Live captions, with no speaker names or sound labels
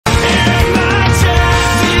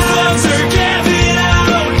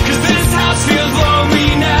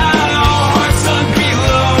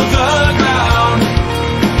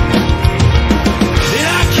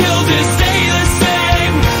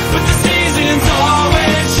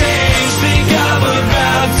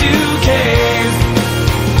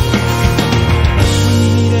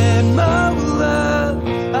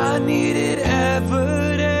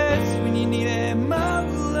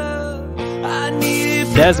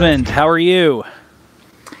Desmond, how are you?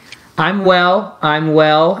 I'm well.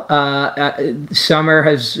 Summer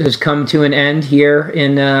has come to an end here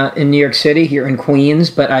in New York City, here in Queens.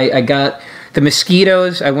 But I got the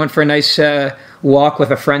mosquitoes. I went for a nice walk with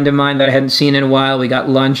a friend of mine that I hadn't seen in a while. We got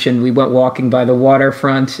lunch and we went walking by the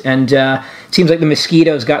waterfront. And it seems like the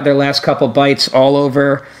mosquitoes got their last couple bites all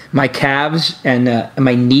over my calves and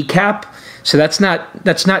my kneecap. So that's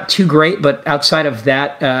not too great. But outside of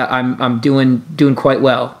that, I'm doing quite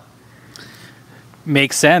well.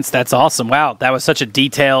 Makes sense. That's awesome. Wow, that was such a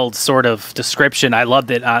detailed sort of description. I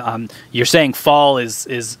loved it. You're saying fall is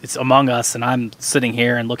it's among us, and I'm sitting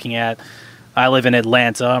here and looking at. I live in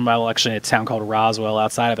Atlanta. I'm actually in a town called Roswell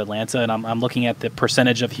outside of Atlanta, and I'm looking at the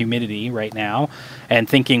percentage of humidity right now and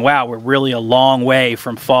thinking, wow, we're really a long way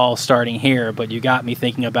from fall starting here. But you got me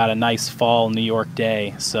thinking about a nice fall New York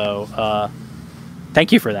day. So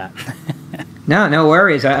thank you for that. No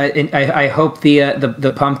worries. I hope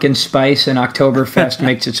the pumpkin spice and Oktoberfest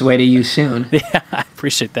makes its way to you soon. Yeah, I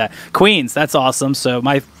appreciate that. Queens, that's awesome. So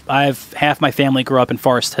I've half my family grew up in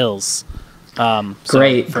Forest Hills.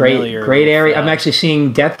 Great area. I'm actually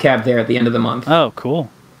seeing Death Cab there at the end of the month. Oh,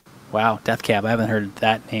 cool. Wow, Death Cab. I haven't heard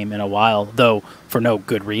that name in a while, though for no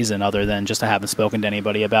good reason other than just I haven't spoken to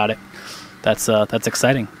anybody about it. That's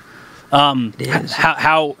exciting. It is.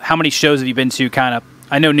 How many shows have you been to? Kind of.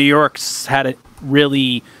 I know New York's had a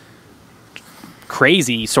really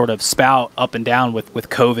crazy sort of spout up and down with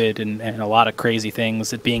COVID and a lot of crazy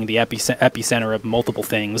things, it being the epicenter of multiple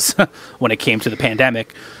things when it came to the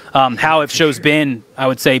pandemic. How have shows been, I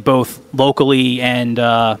would say, both locally and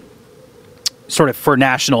sort of for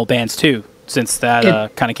national bands too, since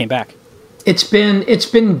that kind of came back? It's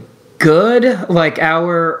been good. Like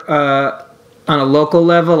on a local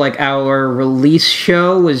level, like our release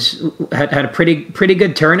show had a pretty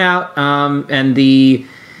good turnout. And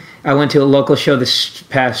I went to a local show this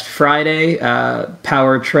past Friday,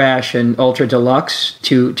 Power Trash and Ultra Deluxe,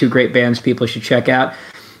 two great bands people should check out.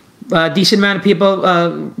 A decent amount of people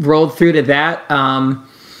rolled through to that.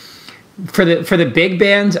 For the big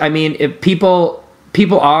bands, I mean, if people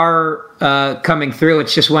are coming through.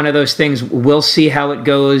 It's just one of those things. We'll see how it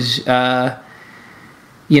goes.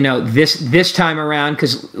 This time around,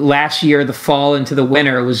 because last year the fall into the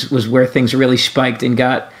winter was where things really spiked and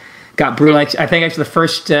got brutal. I think actually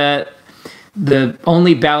the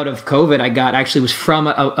only bout of COVID I got actually was from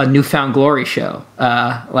a Newfound Glory show,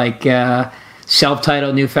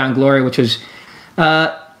 self-titled Newfound Glory, which was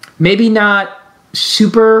maybe not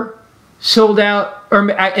super sold out, or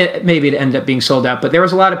maybe it ended up being sold out, but there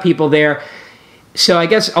was a lot of people there. So I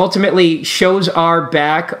guess ultimately shows are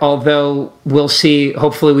back, although we'll see.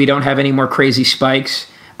 Hopefully we don't have any more crazy spikes.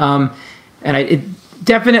 I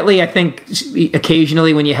think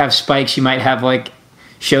occasionally when you have spikes, you might have like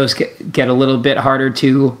shows get a little bit harder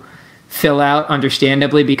to fill out,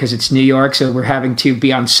 understandably, because it's New York. So we're having to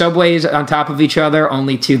be on subways on top of each other,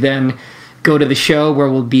 only to then go to the show where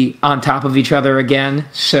we'll be on top of each other again.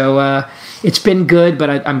 So it's been good, but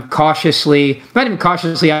I'm not even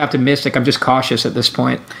cautiously optimistic. I'm just cautious at this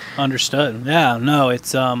point. Understood. Yeah, no,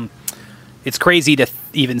 it's crazy to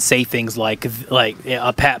even say things like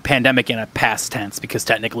a pandemic in a past tense, because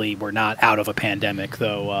technically we're not out of a pandemic,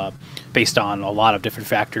 though based on a lot of different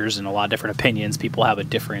factors and a lot of different opinions, people have a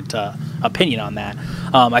different opinion on that.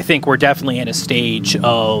 I think we're definitely in a stage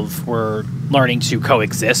of we're learning to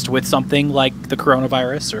coexist with something like the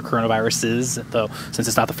coronavirus or coronaviruses, though since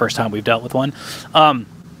it's not the first time we've dealt with one. I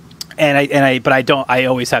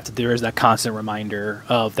always have to, there is that constant reminder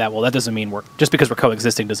of that. Well, that doesn't mean just because we're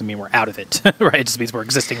coexisting doesn't mean we're out of it, right? It just means we're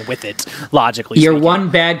existing with it, logically You're speaking. one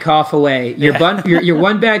bad cough away. You're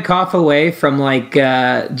one bad cough away from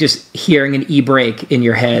just hearing an e-brake in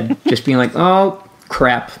your head, just being like, oh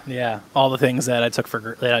crap. Yeah, all the things that I took for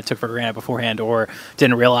granted beforehand, or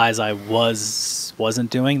didn't realize I wasn't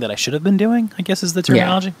doing that I should have been doing, I guess is the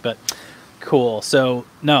terminology. Yeah. But cool. So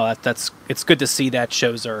no, it's good to see that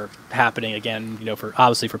shows are happening again.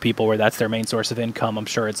 Obviously for people where that's their main source of income, I'm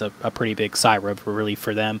sure it's a pretty big sigh of relief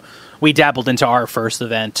for them. We dabbled into our first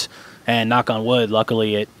event, and knock on wood,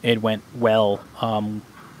 luckily it went well.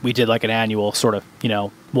 We did like an annual sort of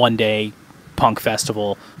 1 day punk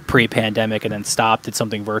festival pre-pandemic, and then stopped. Did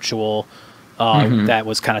something virtual that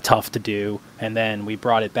was kind of tough to do, and then we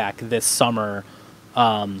brought it back this summer.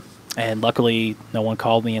 And luckily, no one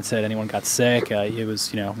called me and said anyone got sick. It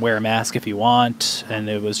was, wear a mask if you want, and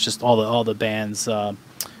it was just all the bands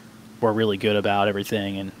were really good about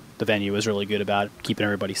everything, and the venue was really good about keeping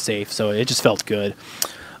everybody safe. So it just felt good.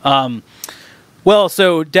 Well,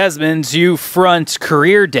 so Desmond, you front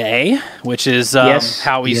Career Day, which is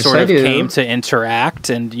how we sort of came to interact,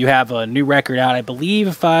 and you have a new record out. I believe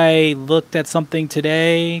if I looked at something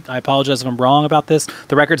today, I apologize if I'm wrong about this.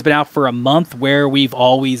 The record's been out for a month, Where We've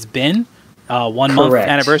Always Been. 1 month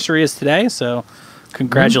anniversary is today, so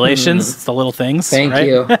congratulations. It's the little things. Thank right?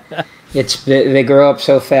 you. They grow up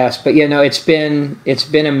so fast, but it's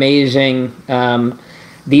been amazing.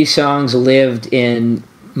 These songs lived in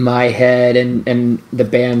my head and the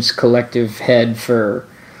band's collective head for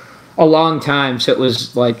a long time, so it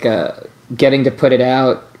was like getting to put it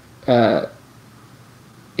out.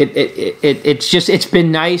 It's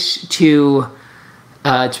been nice to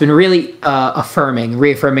it's been really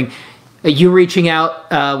reaffirming. You reaching out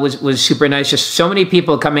was super nice. Just so many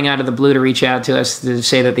people coming out of the blue to reach out to us to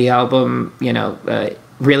say that the album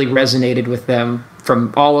really resonated with them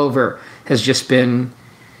from all over has just been,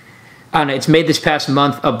 I don't know, it's made this past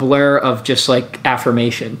month a blur of just like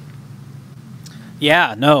affirmation.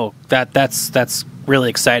 Yeah, no, that's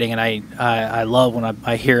really exciting, and I love when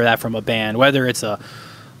I hear that from a band, whether it's a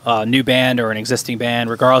new band or an existing band,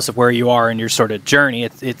 regardless of where you are in your sort of journey.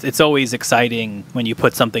 It's always exciting when you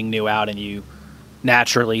put something new out and you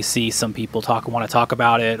naturally see some people want to talk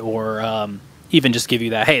about it, or even just give you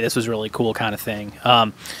that, hey, this was really cool kind of thing.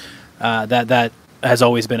 That has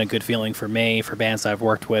always been a good feeling for me, for bands I've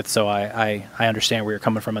worked with, so I understand where you're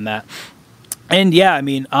coming from in that. And yeah, I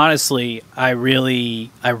mean, honestly, I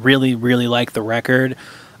really like the record.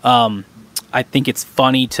 I think it's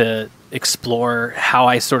funny to explore how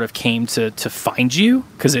I sort of came to find you,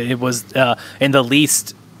 because it was in the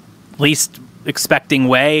least expecting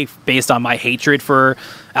way, based on my hatred for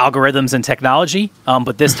algorithms and technology.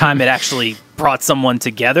 But this time it actually brought someone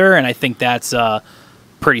together, and I think that's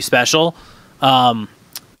pretty special.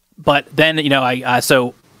 But then,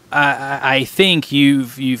 I think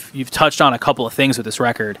you've touched on a couple of things with this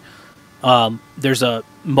record. There's a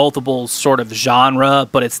multiple sort of genre,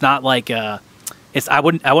 but it's not like I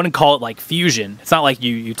wouldn't call it like fusion. It's not like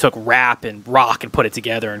you took rap and rock and put it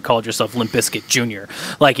together and called yourself Limp Bizkit Jr.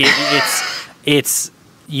 Like it's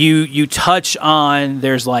you touch on,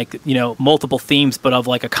 there's like, multiple themes, but of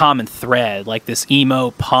like a common thread, like this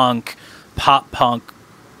emo punk, pop punk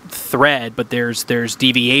thread, but there's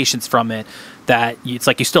deviations from it that it's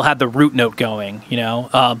like you still have the root note going,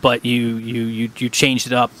 but you changed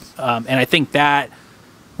it up, and I think that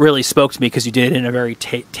really spoke to me because you did it in a very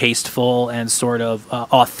tasteful and sort of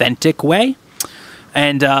authentic way,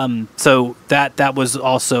 and so that was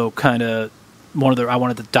also kind of one of the, I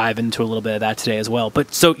wanted to dive into a little bit of that today as well.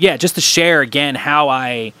 But so yeah, just to share again how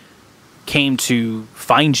I came to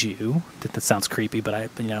find you. That sounds creepy,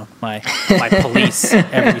 but my police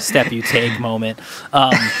every step you take moment.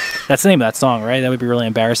 That's the name of that song, right? That would be really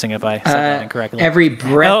embarrassing if I said that incorrectly. Every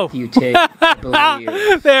breath you take, I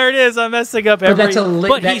believe. There it is. I'm messing up every. But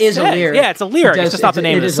that is a lyric. Yeah, it's a lyric. It's just not the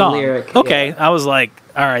name of the song. Lyric, okay, yeah. I was like,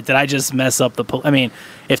 all right, did I just mess up the? I mean,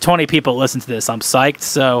 if 20 people listen to this, I'm psyched.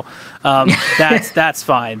 So that's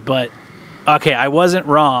fine. But okay, I wasn't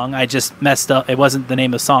wrong. I just messed up. It wasn't the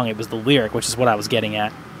name of the song. It was the lyric, which is what I was getting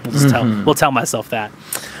at. We'll tell myself that.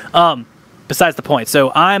 Besides the point.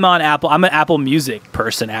 So I'm on Apple. I'm an Apple Music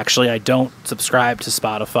person, actually. I don't subscribe to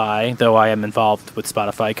Spotify, though I am involved with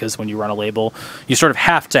Spotify, because when you run a label, you sort of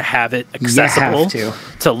have to have it accessible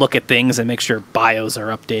to look at things and make sure bios are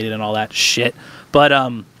updated and all that shit. But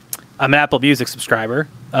I'm an Apple Music subscriber.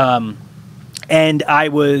 And I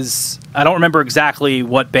don't remember exactly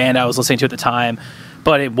what band I was listening to at the time,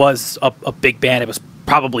 but it was a big band. It was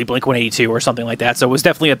probably Blink-182 or something like that. So it was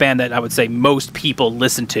definitely a band that I would say most people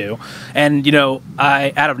listen to. And,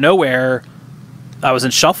 I, out of nowhere, I was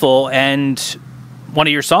in Shuffle and one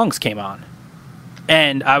of your songs came on.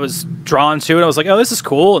 And I was drawn to it. I was like, oh, this is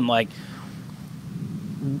cool. And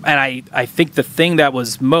I think the thing that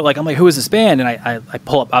was I'm like, who is this band? And I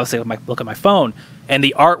pull up, obviously, look at my phone, and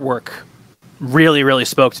the artwork really, really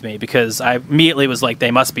spoke to me, because I immediately was like,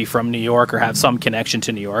 they must be from New York or have some connection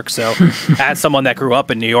to New York. So as someone that grew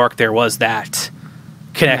up in New York, there was that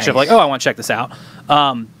connection of like, oh, I want to check this out.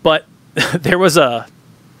 But there was I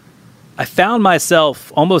found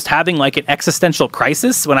myself almost having like an existential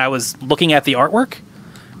crisis when I was looking at the artwork.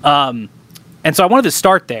 And so I wanted to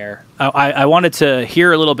start there. I wanted to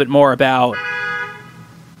hear a little bit more about,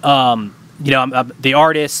 the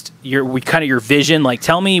artist, your vision. Like,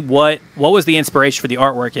 tell me what was the inspiration for the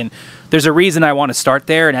artwork? And there's a reason I want to start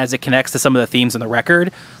there, and as it connects to some of the themes in the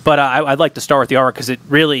record. But I'd like to start with the artwork, because it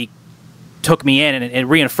really took me in, and it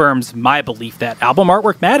reaffirms my belief that album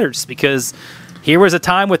artwork matters. Because here was a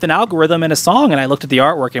time with an algorithm and a song, and I looked at the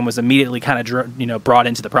artwork and was immediately kind of brought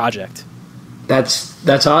into the project.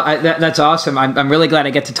 That's awesome. I'm really glad I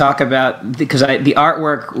get to talk about, because the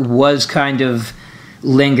artwork was kind of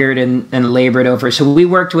lingered and labored over. So we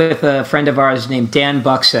worked with a friend of ours named Dan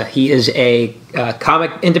Buxa. He is a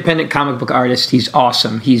independent comic book artist. He's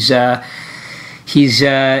awesome. He's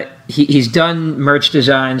done merch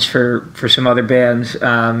designs for some other bands.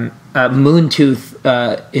 Moontooth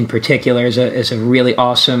in particular is a really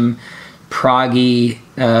awesome proggy,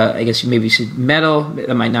 I guess maybe you said metal.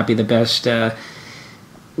 That might not be the best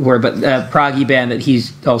word, but proggy band that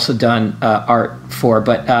he's also done art for.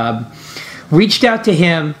 But reached out to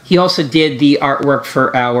him. He also did the artwork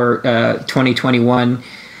for our 2021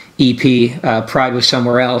 EP, Pride Was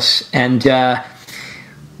Somewhere Else. And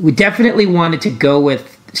we definitely wanted to go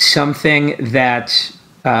with something that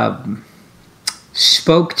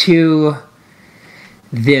spoke to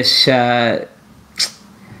this... so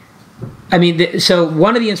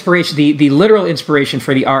one of the inspiration, the literal inspiration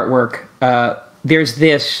for the artwork, there's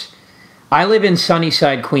this... I live in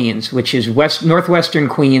Sunnyside, Queens, which is northwestern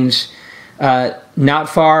Queens, not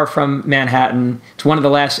far from Manhattan. It's one of the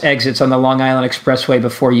last exits on the Long Island Expressway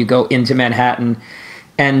before you go into Manhattan.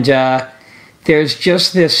 And there's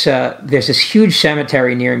just this huge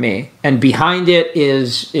cemetery near me, and behind it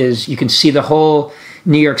is you can see the whole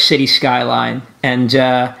New York City skyline. And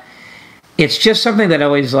it's just something that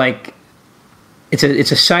always, like, it's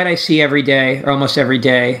a sight I see every day, or almost every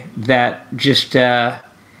day, that just I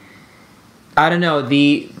don't know,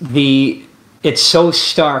 it's so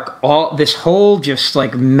stark. All this whole just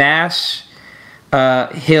like mass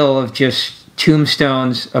hill of just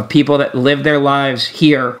tombstones of people that live their lives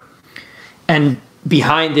here, and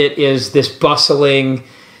behind it is this bustling,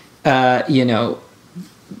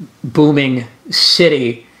 booming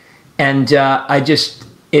city. And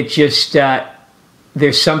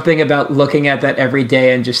there's something about looking at that every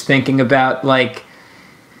day and just thinking about, like,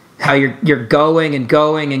 how you're going and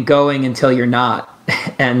going and going until you're not.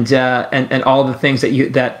 And all the things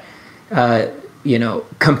that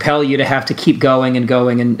compel you to have to keep going and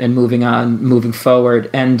going and moving on, moving forward.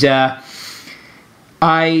 And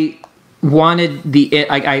I wanted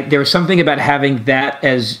there was something about having that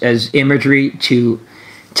as imagery to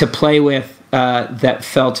play with that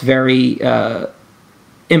felt very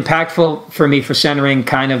impactful for me, for centering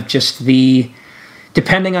kind of just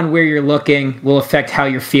depending on where you're looking will affect how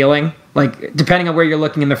you're feeling. Like, depending on where you're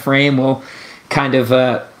looking in the frame will kind of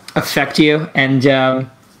affect you. And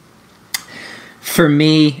for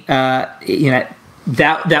me, that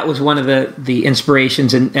was one of the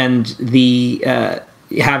inspirations, and the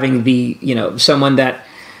having someone that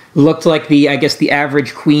looked like the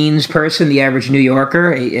average Queens person, the average New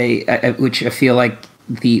Yorker, which I feel like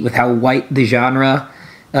with how white the genre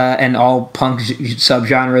and all punk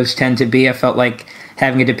subgenres tend to be, I felt like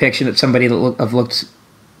having a depiction that somebody that looked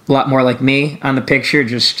a lot more like me on the picture,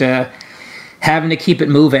 just having to keep it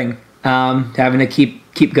moving, having to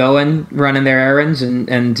keep going, running their errands,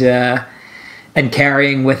 and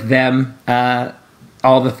carrying with them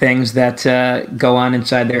all the things that go on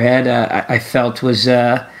inside their head. I felt was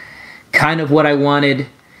kind of what I wanted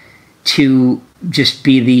to just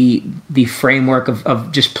be the framework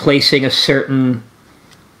of just placing a certain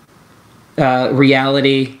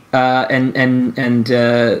reality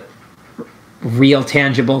and real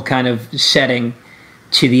tangible kind of setting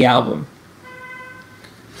to the album.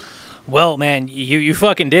 Well, man, you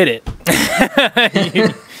fucking did it.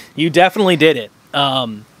 you definitely did it.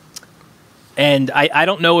 And I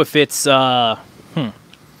don't know if it's I don't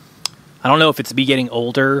know if it's me getting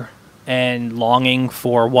older and longing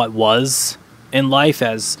for what was in life,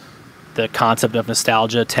 as the concept of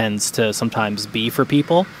nostalgia tends to sometimes be for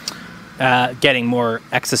people, getting more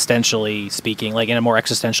existentially speaking, like in a more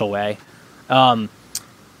existential way.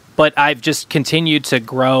 But I've just continued to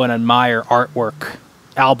grow and admire artwork,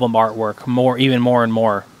 album artwork, even more and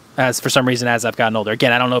more, as for some reason as I've gotten older.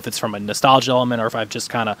 Again, I don't know if it's from a nostalgia element or if I've just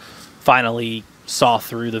kind of finally saw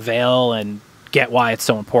through the veil and get why it's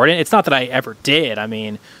so important. It's not that I ever did. I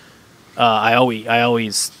mean, I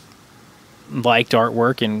always liked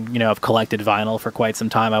artwork, and I've collected vinyl for quite some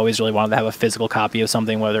time. I always really wanted to have a physical copy of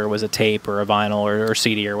something, whether it was a tape or a vinyl or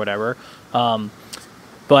CD or whatever.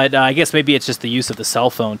 But I guess maybe it's just the use of the cell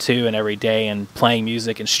phone too, and every day, and playing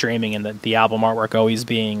music and streaming, and the album artwork always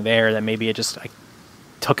being there, that maybe I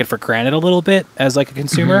took it for granted a little bit as like a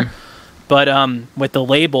consumer. Mm-hmm. But with the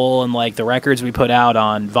label and like the records we put out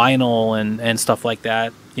on vinyl and stuff like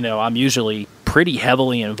that, I'm usually pretty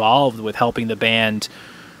heavily involved with helping the band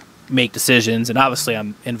make decisions, and obviously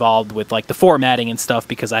I'm involved with like the formatting and stuff,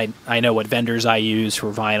 because I know what vendors I use for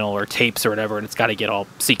vinyl or tapes or whatever, and it's got to get all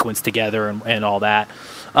sequenced together and all that.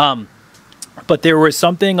 But there was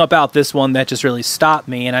something about this one that just really stopped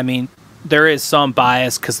me. And I mean, there is some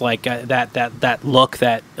bias because like that look,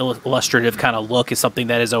 that illustrative kind of look is something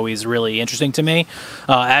that is always really interesting to me,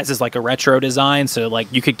 as is like a retro design. So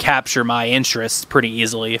like you could capture my interest pretty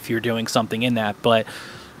easily if you're doing something in that. But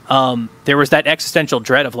there was that existential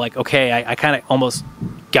dread of like, okay, I kind of almost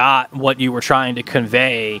got what you were trying to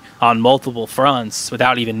convey on multiple fronts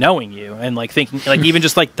without even knowing you. And like thinking like even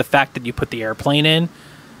just like the fact that you put the airplane in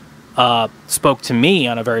spoke to me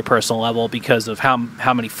on a very personal level because of how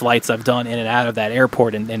many flights I've done in and out of that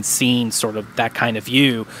airport and seen sort of that kind of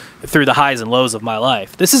view through the highs and lows of my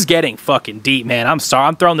life. This is getting fucking deep, man. I'm sorry.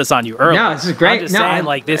 I'm throwing this on you early. No, this is great. I'm just saying,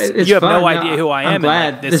 like, this, you have no idea who I am. I'm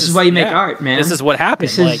glad. And, like, this is why you make art, man. This is what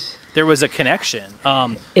happened. Like, there was a connection.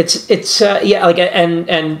 It's yeah, like,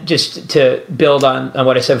 and just to build on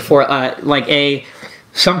what I said before, like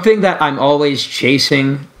something that I'm always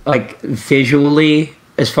chasing, like visually,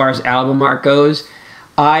 as far as album art goes.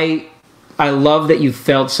 I love that you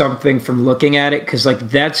felt something from looking at it, because like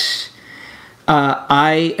that's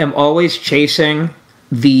I am always chasing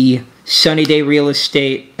the Sunny Day Real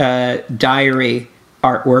Estate diary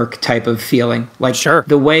artwork type of feeling. Like sure.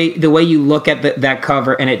 the way you look at that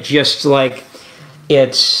cover, and it just like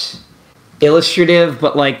it's illustrative,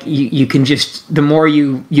 but like you can just, the more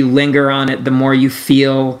you linger on it, the more you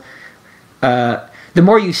feel, the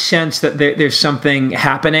more you sense that there's something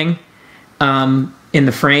happening in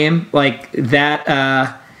the frame. Like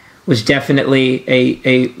that was definitely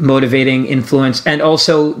a motivating influence. And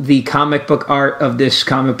also the comic book art of this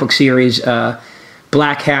comic book series,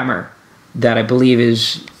 Black Hammer, that I believe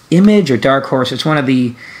is Image or Dark Horse. It's one of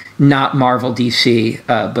the not Marvel DC,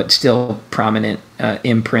 but still prominent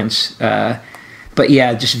imprints. But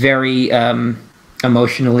yeah, just very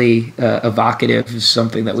emotionally evocative is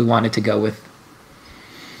something that we wanted to go with.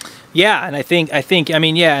 Yeah, and I think, I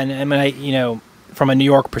mean, yeah, and I mean, you know, from a New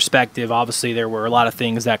York perspective, obviously there were a lot of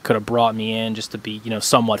things that could have brought me in, just to be, you know,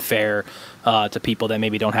 somewhat fair to people that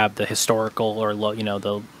maybe don't have the historical or you know,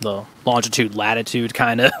 the longitude latitude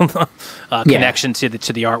kind of connection to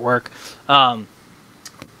the artwork.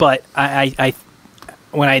 But I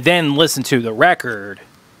when I then listen to the record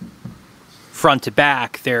front to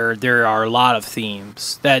back, there are a lot of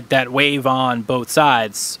themes that wave on both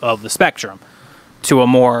sides of the spectrum to a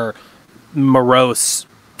more morose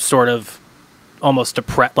sort of almost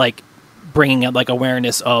like bringing up like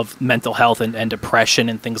awareness of mental health and depression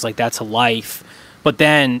and things like that to life. But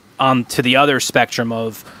then to the other spectrum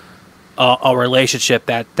of a relationship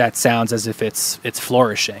that sounds as if it's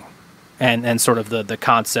flourishing, and sort of the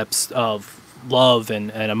concepts of love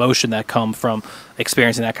and emotion that come from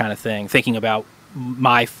experiencing that kind of thing. Thinking about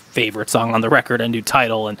my favorite song on the record, A New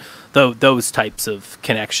Title, and those types of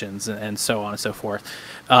connections and so on and so forth.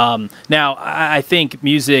 Now, I think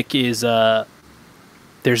music is,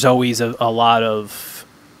 there's always a lot of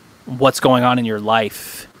what's going on in your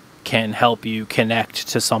life can help you connect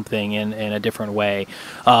to something in a different way.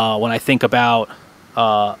 When I think about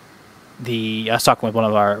I was talking with one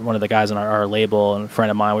of the guys on our label, and a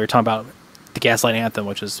friend of mine, we were talking about the Gaslight Anthem,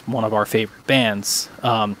 which is one of our favorite bands.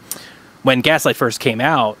 When Gaslight first came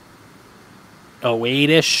out,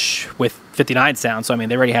 08-ish, with 59 Sound, so I mean,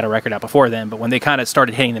 they already had a record out before then, but when they kind of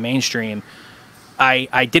started hitting the mainstream,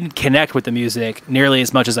 I didn't connect with the music nearly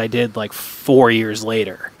as much as I did like 4 years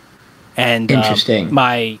later. And interesting.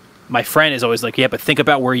 My friend is always like, yeah, but think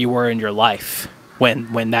about where you were in your life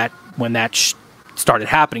when that started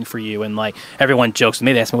happening for you. And like everyone jokes with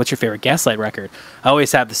me, they ask me, what's your favorite Gaslight record? I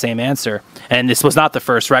always have the same answer, and this was not the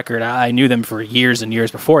first record. I knew them for years and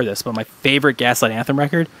years before this, but my favorite Gaslight Anthem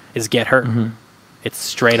record is Get Hurt. Mm-hmm. It's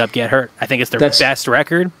straight up Get Hurt. I think it's their best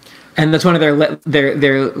record, and that's one of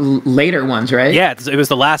their later ones, right? Yeah, it was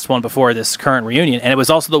the last one before this current reunion, and it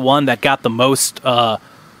was also the one that got the most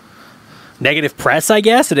negative press, I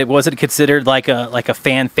guess, and it wasn't considered like a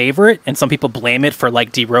fan favorite, and some people blame it for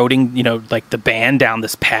like deroding, you know, like the band down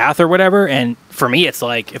this path or whatever. And for me, it's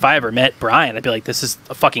like, if I ever met Brian, I'd be like, this is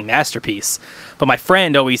a fucking masterpiece. But my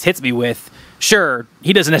friend always hits me with, sure,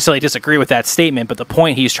 he doesn't necessarily disagree with that statement, but the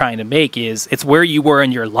point he's trying to make is it's where you were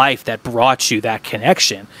in your life that brought you that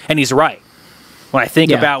connection. And he's right. When I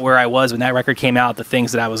think about where I was when that record came out, the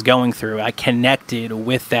things that I was going through, I connected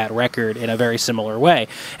with that record in a very similar way.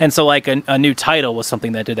 And so like a New Title was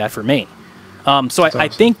something that did that for me. So awesome. I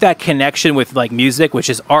think that connection with like music, which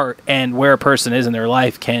is art, and where a person is in their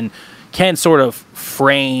life can sort of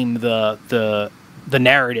frame the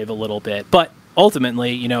narrative a little bit. But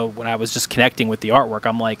ultimately, you know, when I was just connecting with the artwork,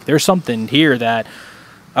 I'm like, there's something here that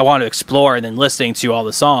I want to explore. And then listening to all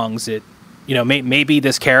the songs, you know, maybe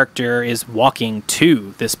this character is walking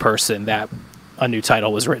to this person that A New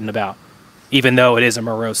Title was written about. even though it is a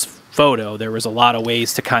morose photo, there was a lot of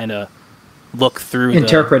ways to kind of look through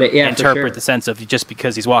interpret the sense of, just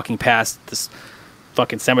because he's walking past this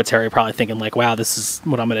fucking cemetery, probably thinking like, wow, this is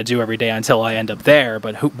what I'm going to do every day until I end up there.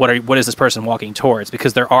 But what is this person walking towards?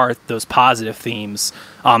 Because there are those positive themes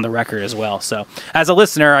on the record as well. So as a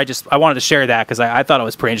listener, I wanted to share that because I thought it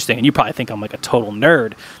was pretty interesting. And you probably think I'm like a total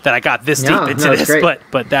nerd that I got this deep into this, great.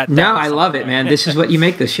 but that I love it, man. This is what you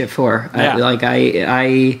make this shit for. Yeah.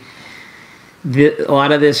 A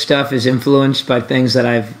lot of this stuff is influenced by things that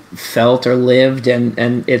I've felt or lived,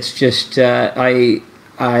 and it's just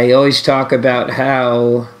I always talk about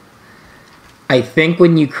how I think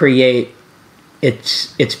when you create,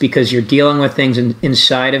 it's because you're dealing with things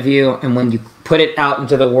inside of you, and when you put it out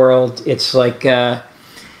into the world, it's like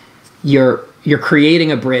you're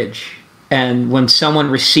creating a bridge, and when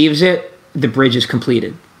someone receives it, the bridge is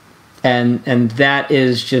completed, and that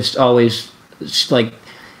is just always like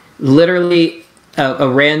literally a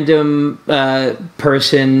random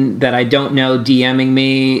person that I don't know DMing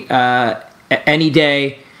me any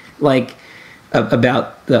day, like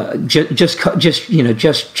about just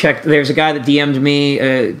check. There's a guy that DM'd me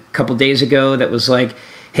a couple days ago that was like,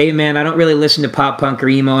 "Hey man, I don't really listen to pop punk or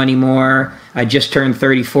emo anymore. I just turned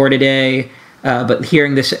 34 today, but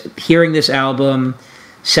hearing this album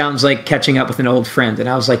sounds like catching up with an old friend." And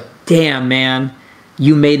I was like, "Damn man,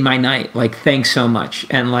 you made my night. Like, thanks so much."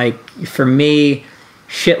 And like for me,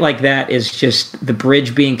 shit like that is just the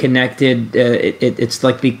bridge being connected. It's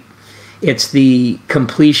like it's the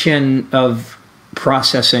completion of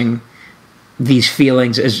processing these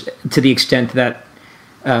feelings as to the extent that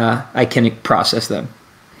I can process them.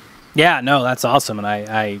 Yeah, no, that's awesome, and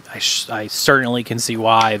I certainly can see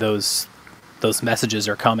why those messages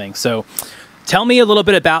are coming. So, tell me a little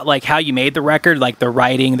bit about like how you made the record, like the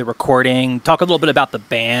writing, the recording. Talk a little bit about the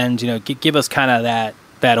band. Give us kind of that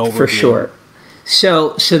overview. For sure.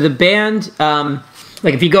 So the band,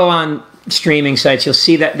 like if you go on streaming sites, you'll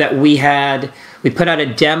see that we put out a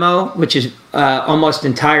demo, which is almost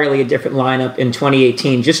entirely a different lineup in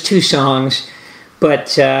 2018, just 2 songs, but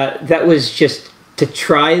that was just to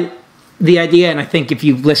try the idea, and I think if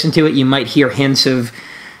you listen to it, you might hear hints of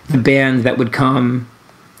the band that would come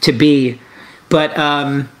to be. But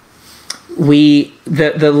the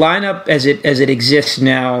lineup as it exists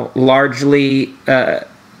now largely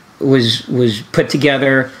was put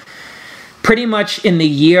together pretty much in the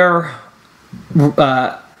year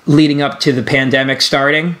leading up to the pandemic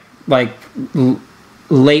starting, like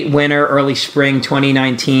late winter, early spring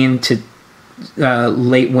 2019 to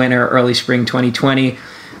late winter, early spring 2020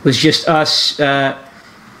 was just us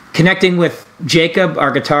connecting with Jacob,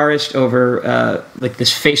 our guitarist, over like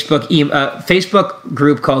this Facebook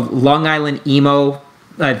group called Long Island Emo.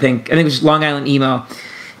 I think it was Long Island Emo,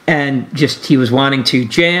 and just he was wanting to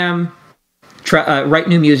jam, write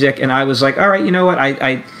new music, and I was like, all right, you know what,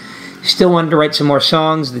 I still wanted to write some more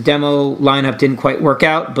songs. The demo lineup didn't quite work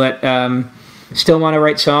out, but still want to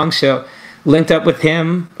write songs. So linked up with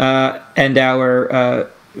him and our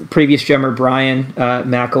previous drummer, Brian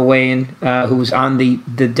McElwain, who was on the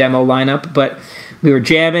demo lineup. But we were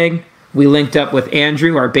jamming. We linked up with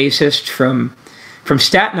Andrew, our bassist from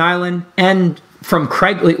Staten Island, and from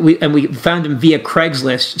we found him via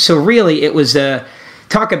Craigslist. So really, it was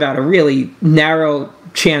talk about a really narrow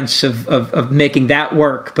chance of making that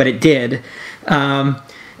work, but it did.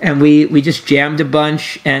 And we just jammed a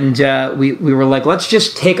bunch, and we were like, let's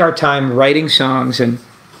just take our time writing songs. And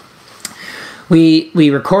we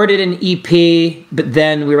recorded an EP, but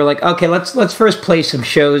then we were like, okay, let's first play some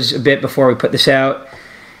shows a bit before we put this out.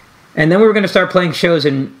 And then we were going to start playing shows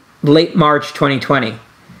in late March 2020.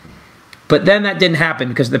 But then that didn't happen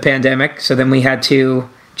because of the pandemic, so then we had to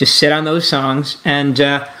just sit on those songs. And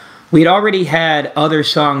we'd already had other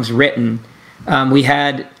songs written. We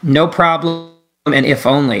had No Problem and If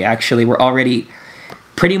Only, actually, were already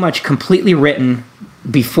pretty much completely written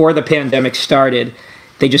before the pandemic started.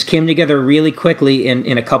 They just came together really quickly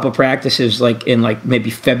in a couple practices, like in maybe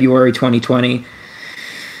February 2020.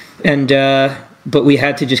 And but we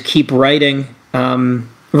had to just keep writing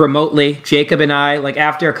remotely. Jacob and I,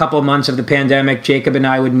 after a couple of months of the pandemic, Jacob and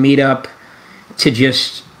I would meet up to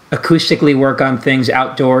just acoustically work on things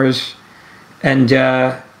outdoors. And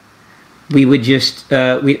we would just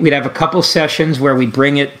we'd have a couple sessions where we'd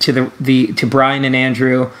bring it to Brian and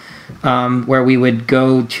Andrew, where we would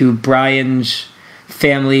go to Brian's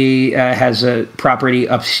family has a property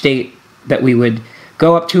upstate that we would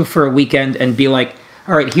go up to for a weekend and be like,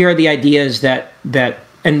 all right, here are the ideas that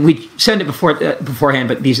and we send it beforehand,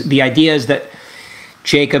 but the ideas that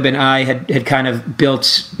Jacob and I had kind of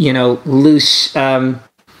built, loose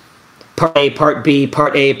part A, part B,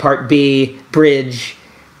 part A, part B, bridge,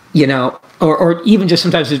 you know, or even just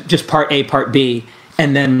sometimes just part A, part B,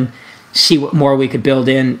 and then see what more we could build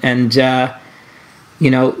in. And,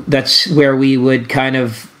 you know, that's where we would kind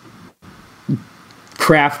of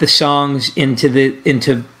craft the songs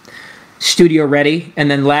into studio ready.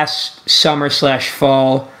 And then last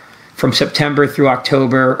summer/fall, from September through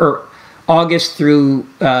October, or August through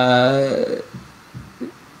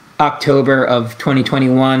October of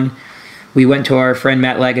 2021, we went to our friend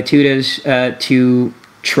Matt Lagatuta's to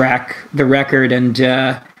track the record. And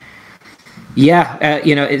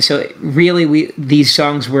you know, so really these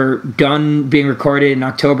songs were done being recorded in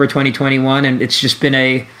October 2021, and it's just been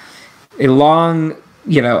a long,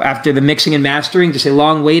 you know, after the mixing and mastering, just a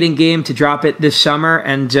long waiting game to drop it this summer.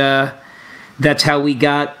 And that's how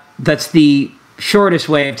that's the shortest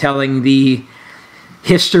way of telling the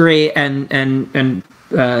history and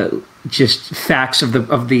just facts of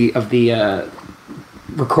the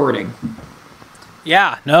recording.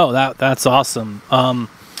 Yeah, no, that's awesome.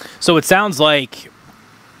 So it sounds like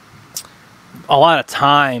a lot of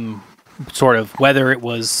time, sort of, whether it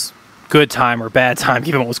was good time or bad time,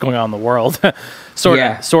 given what was going on in the world,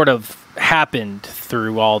 sort of happened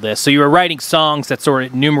through all this. So you were writing songs that sort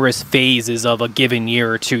of numerous phases of a given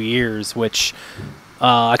year or 2 years, which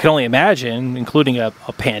I can only imagine, including a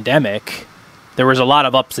pandemic. There was a lot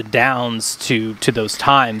of ups and downs to those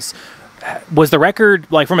times. Was the record,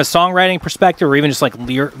 like, from a songwriting perspective, or even just like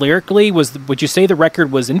lyrically, would you say the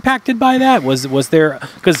record was impacted by that? Was there,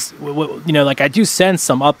 because you know, like, I do sense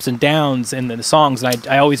some ups and downs in the songs, and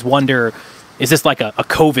I always wonder, is this like a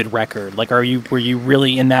COVID record? Like, were you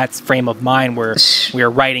really in that frame of mind where we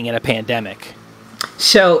are writing in a pandemic?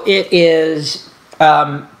 So it is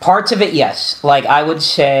parts of it, yes. Like, I would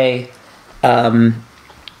say that.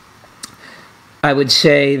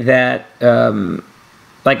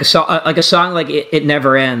 Like a song like It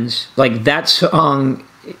Never Ends, like that song,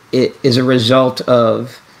 it is a result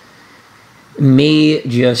of me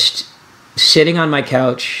just sitting on my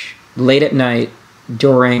couch late at night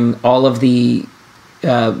during all of the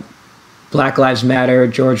Black Lives Matter,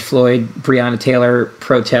 George Floyd, Breonna Taylor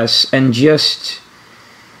protests, and just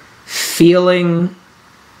feeling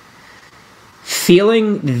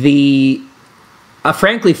the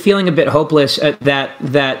frankly feeling a bit hopeless at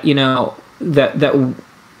that you know, that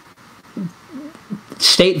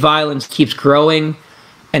state violence keeps growing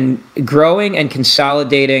and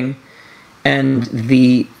consolidating, and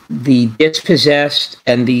the dispossessed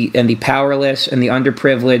and the powerless and the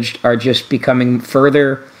underprivileged are just becoming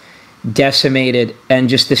further decimated, and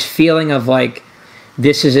just this feeling of like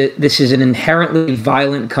this is an inherently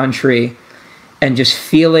violent country, and just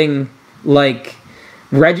feeling like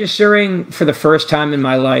registering for the first time in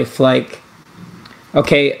my life, like,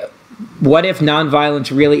 okay, what if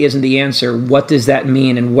nonviolence really isn't the answer? What does that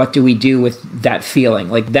mean, and what do we do with that feeling?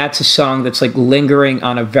 Like, that's a song that's like lingering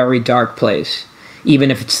on a very dark place, even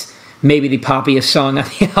if it's maybe the poppiest song on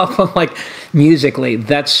the album. Like, musically,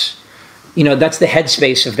 that's, you know, that's the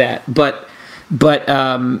headspace of that. But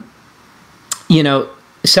you know,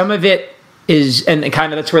 some of it is, and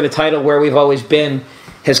kind of that's where the title "Where We've Always Been"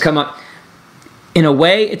 has come up. In a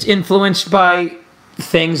way, it's influenced by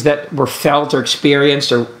things that were felt or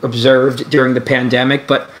experienced or observed during the pandemic,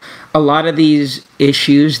 but a lot of these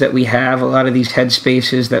issues that we have, a lot of these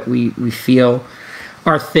headspaces that we feel,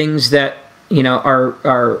 are things that, you know,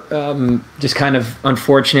 are just kind of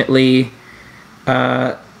unfortunately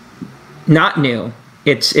not new.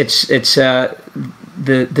 It's the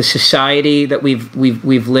society that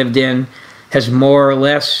we've lived in has more or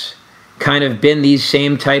less kind of been these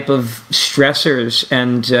same type of stressors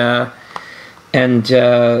and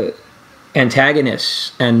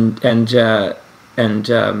antagonists, and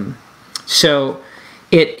so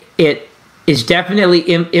it is definitely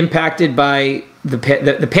impacted by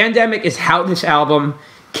the pandemic. Is how this album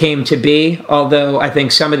came to be. Although I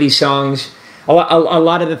think some of these songs, a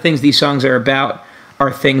lot of the things these songs are about,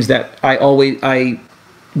 are things that I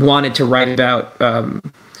wanted to write about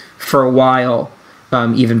for a while,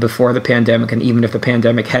 even before the pandemic, and even if the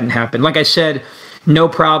pandemic hadn't happened. Like I said, No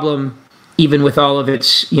Problem, even with all of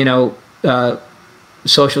its, you know,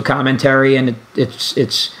 social commentary and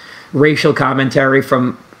its racial commentary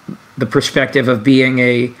from the perspective of being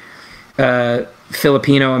a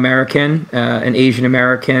Filipino American, an Asian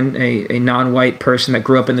American, a non-white person that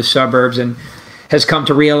grew up in the suburbs and has come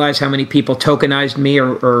to realize how many people tokenized me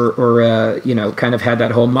or you know, kind of had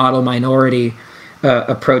that whole model minority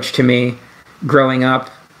approach to me growing up.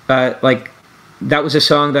 Like, that was a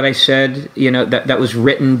song that I said, you know, that was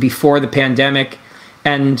written before the pandemic,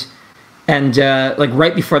 and like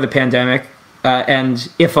right before the pandemic,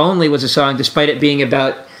 and If Only was a song, despite it being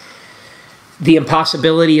about the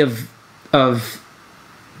impossibility of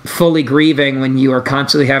fully grieving when you are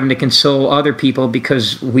constantly having to console other people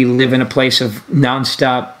because we live in a place of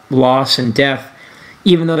nonstop loss and death.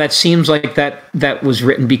 Even though that seems like that was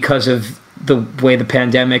written because of the way the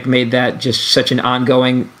pandemic made that just such an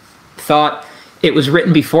ongoing thought, it was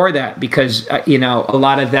written before that because, a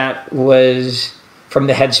lot of that was from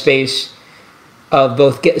the headspace of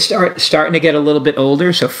both starting to get a little bit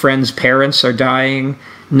older. So friends' parents are dying,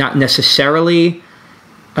 not necessarily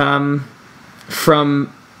from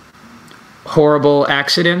horrible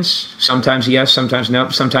accidents. Sometimes yes, sometimes no.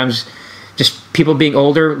 Sometimes just people being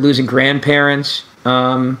older, losing grandparents,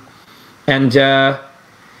 and the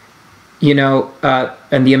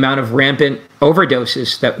amount of rampant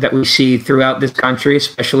overdoses that we see throughout this country,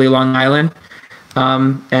 especially Long Island,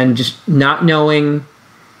 and just not knowing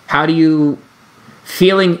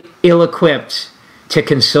feeling ill-equipped to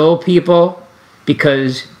console people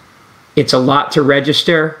because it's a lot to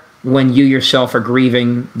register when you yourself are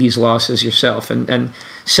grieving these losses yourself. And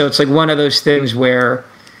so it's like one of those things where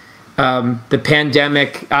the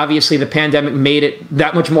pandemic made it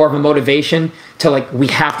that much more of a motivation to we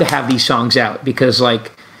have to have these songs out because I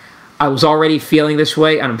was already feeling this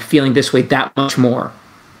way and I'm feeling this way that much more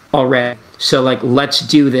already. So let's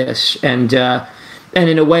do this. And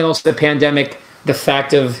in a way also the pandemic, the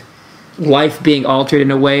fact of life being altered in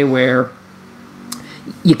a way where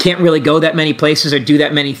you can't really go that many places or do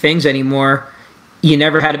that many things anymore. You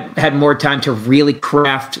never had more time to really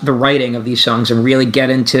craft the writing of these songs and really get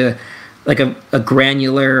into a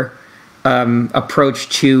granular approach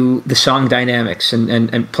to the song dynamics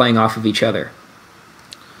and playing off of each other.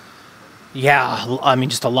 Yeah, I mean,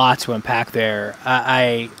 just a lot to unpack there.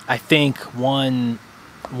 I think one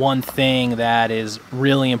thing that is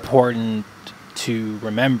really important to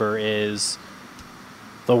remember is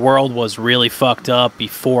the world was really fucked up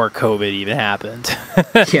before COVID even happened.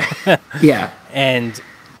 Yeah. And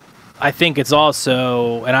I think it's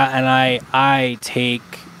also, and I take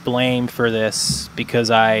blame for this because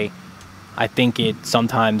I think it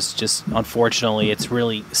sometimes just, unfortunately, it's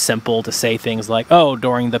really simple to say things like, oh,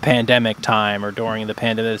 during the pandemic time or during the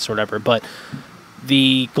pandemic or whatever. But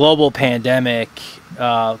the global pandemic,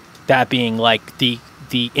 that being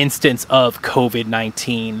the instance of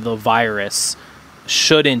COVID-19, the virus,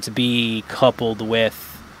 shouldn't be coupled with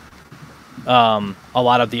a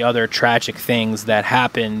lot of the other tragic things that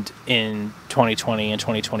happened in 2020 and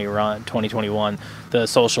 2021, the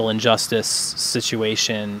social injustice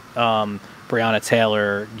situation, Breonna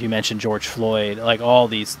Taylor, you mentioned George Floyd, all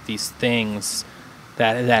these things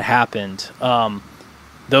that happened.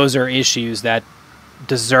 Those are issues that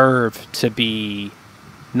deserve to be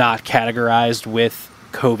not categorized with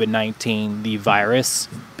COVID-19, the virus,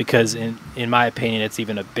 because in my opinion, it's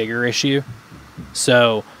even a bigger issue.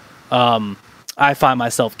 So I find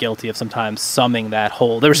myself guilty of sometimes summing that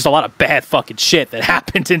whole, there was just a lot of bad fucking shit that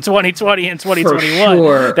happened in 2020 and 2021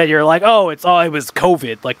 sure. That you're like, oh, it was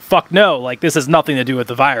COVID. Fuck no. This has nothing to do with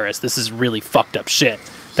the virus. This is really fucked up shit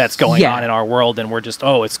that's going on in our world, and we're just,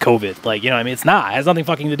 oh, it's COVID. It's not. It has nothing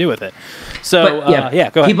fucking to do with it. So, go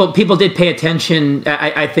ahead. People did pay attention.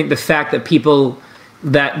 I think the fact that people,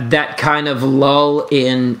 that kind of lull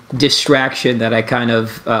in distraction that I kind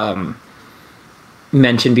of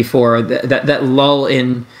mentioned before, that lull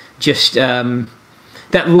in just that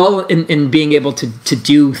lull in being able to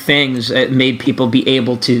do things, it made people be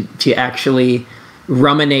able to actually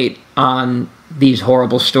ruminate on these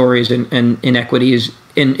horrible stories and inequities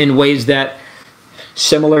in ways that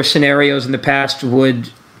similar scenarios in the past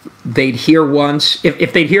they'd hear once.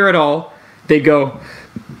 If they'd hear it all, they'd go,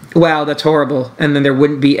 wow, that's horrible. And then there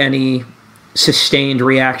wouldn't be any sustained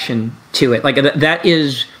reaction to it. That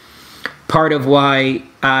is part of why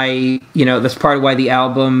that's part of why the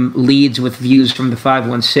album leads with Views from the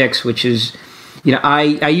 516, which is,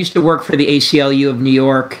 I used to work for the ACLU of New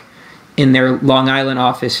York in their Long Island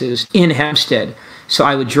offices in Hempstead. So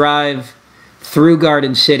I would drive through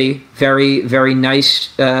Garden City, very, very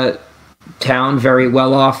nice town, very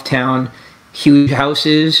well-off town, huge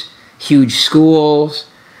houses, huge schools,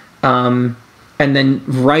 and then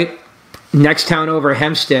right next town over,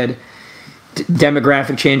 Hempstead,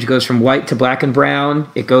 demographic change goes from white to black and brown.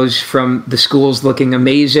 It goes from the schools looking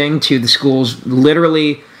amazing to the schools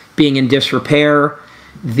literally being in disrepair.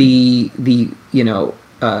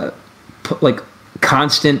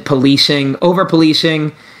 Constant policing, over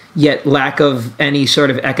policing, yet lack of any sort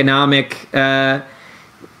of economic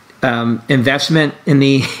investment in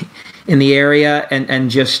the area,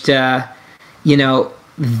 and just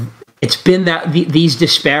it's been that these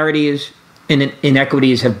disparities and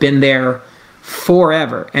inequities have been there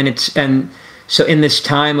forever. And so in this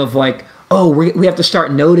time of like, oh, we have to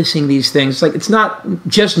start noticing these things. Like, it's not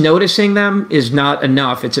just noticing them is not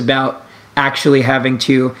enough. It's about actually having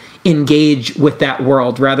to engage with that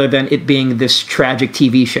world rather than it being this tragic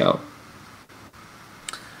TV show.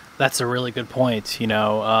 That's a really good point.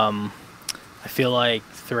 I feel like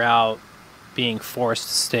throughout being forced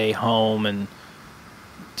to stay home and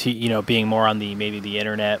being more on maybe the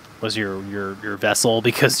internet was your vessel,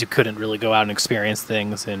 because you couldn't really go out and experience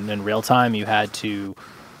things in real time. You had to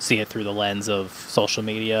see it through the lens of social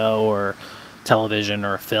media or television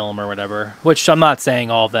or film or whatever, which I'm not saying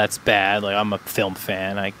all of that's bad. Like, I'm a film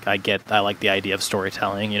fan. I like the idea of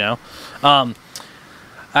storytelling,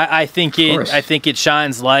 I think it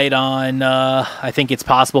shines light on, I think it's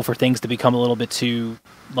possible for things to become a little bit too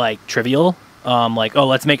like trivial. Like, oh,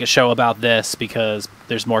 let's make a show about this because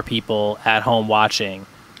there's more people at home watching,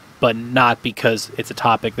 but not because it's a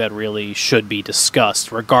topic that really should be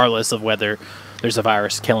discussed, regardless of whether there's a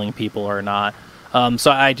virus killing people or not.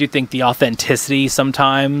 So I do think the authenticity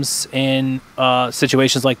sometimes in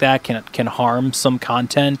situations like that can harm some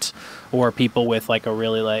content or people with like a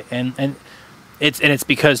really like and it's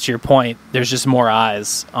because, to your point, there's just more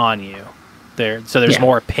eyes on you. So there's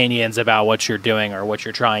more opinions about what you're doing or what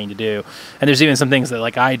you're trying to do. And there's even some things that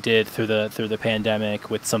like I did through the pandemic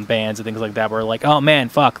with some bands and things like that where like, oh man,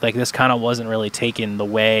 fuck, like this kind of wasn't really taken the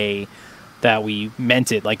way that we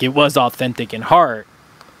meant it. Like, it was authentic in heart,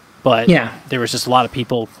 but there was just a lot of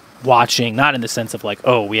people watching, not in the sense of like,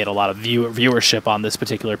 oh, we had a lot of viewership on this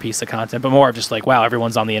particular piece of content, but more of just like, wow,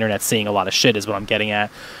 everyone's on the internet seeing a lot of shit is what I'm getting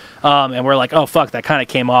at. And we're like, oh fuck, that kind of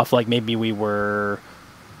came off like maybe we were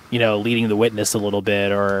leading the witness a little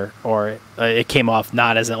bit, or it came off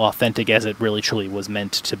not as authentic as it really truly was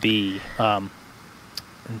meant to be.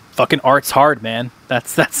 Fucking art's hard, man.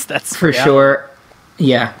 That's for reality. Sure.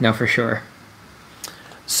 Yeah, no, for sure.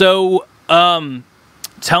 So,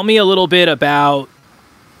 tell me a little bit about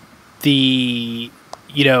the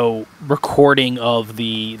recording of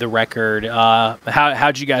the record.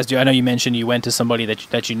 How'd you guys do? I know you mentioned you went to somebody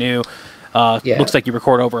that you knew. Looks like you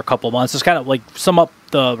record over a couple months. Just kind of like sum up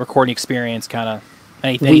the recording experience, kind of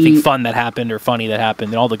anything fun that happened or funny that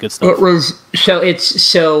happened and all the good stuff.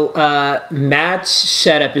 Matt's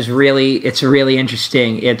setup is really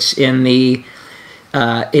interesting. It's in the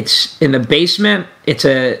basement.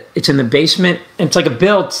 It's in the basement. It's like a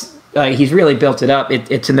built. He's really built it up.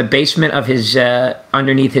 It's in the basement of his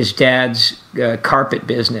underneath his dad's carpet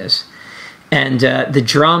business, and the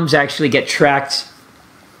drums actually get tracked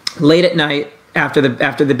late at night after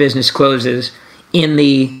the business closes on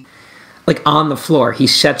the floor. He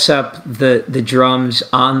sets up the drums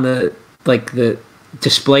on the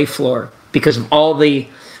display floor because of all the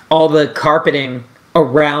carpeting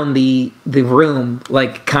around the room,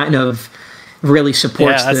 like kind of really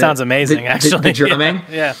supports. Yeah, that sounds amazing. Actually, the drumming.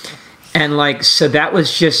 Yeah. And so that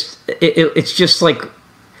was just it's just like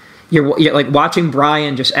you're like watching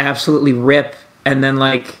Brian just absolutely rip, and then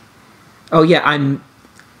like, oh yeah,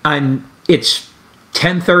 it's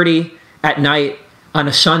 10:30 at night on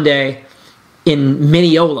a Sunday in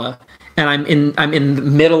Mineola, and I'm in the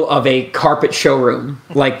middle of a carpet showroom.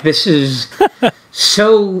 Like, this is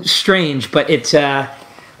so strange, but it's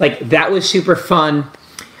like, that was super fun.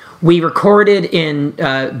 We recorded in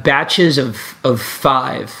batches of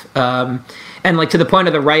 5, and like to the point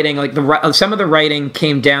of the writing, like some of the writing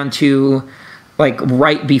came down to like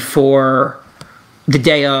right before the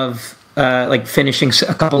day of, like finishing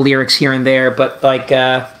a couple lyrics here and there, but like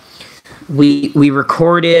we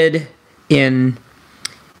recorded in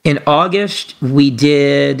August. We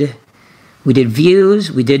did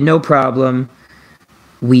Views, we did No Problem,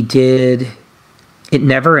 we did It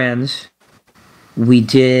Never Ends, we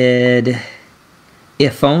did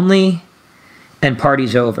If Only, and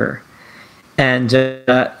Party's Over. And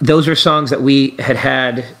those were songs that we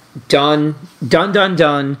had done.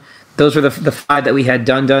 Those were the 5 that we had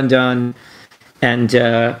done. And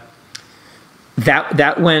that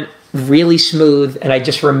went really smooth. And I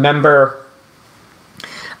just remember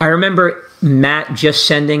Matt just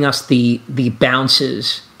sending us the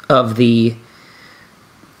bounces of the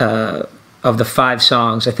 5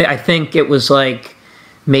 songs. I think it was like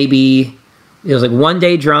maybe it was like one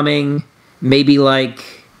day drumming, maybe like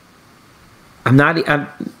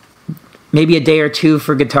maybe a day or two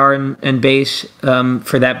for guitar and bass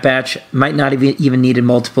for that batch. Might not have even needed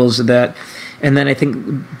multiples of that. And then I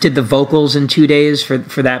think did the vocals in 2 days for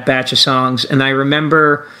that batch of songs. And I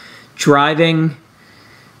remember driving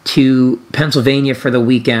to Pennsylvania for the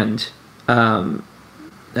weekend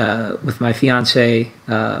with my fiance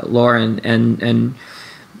Lauren, and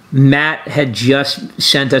Matt had just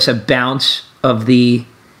sent us a bounce of the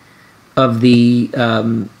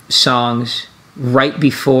songs right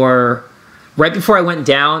before I went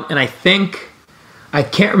down, and I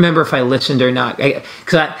can't remember if I listened or not,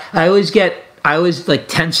 because I always like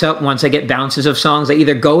tense up once I get bounces of songs. I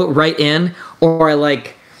either go right in, or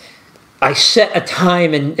I set a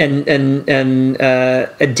time and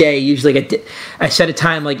a day. Usually, I set a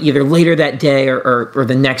time like either later that day or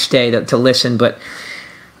the next day to listen. But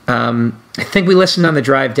I think we listened on the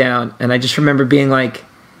drive down, and I just remember being like,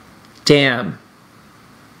 "Damn,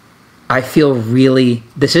 I feel really.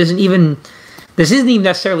 This isn't even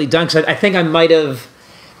necessarily done." Because I think I might have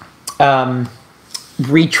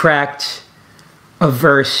retracked a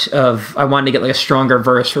verse of, I wanted to get like a stronger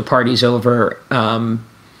verse for Parties Over.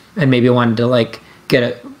 And maybe I wanted to like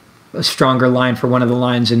get a stronger line for one of the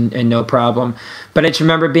lines and No Problem. But I just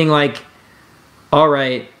remember being like, all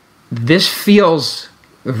right, this feels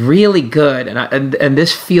really good, and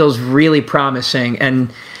this feels really promising.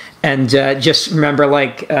 And just remember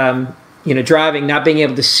like, driving, not being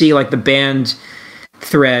able to see like the band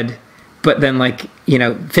thread, but then like,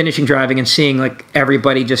 finishing driving and seeing like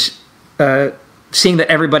everybody just, seeing that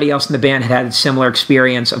everybody else in the band had a similar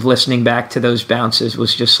experience of listening back to those bounces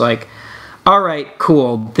was just like, all right,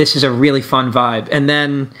 cool. This is a really fun vibe. And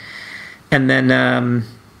then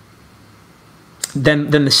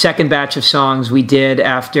the second batch of songs we did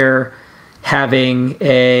after having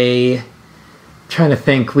I'm trying to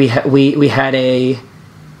think, we had I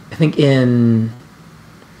think in,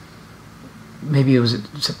 maybe it was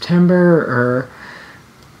September or,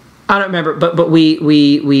 I don't remember, but we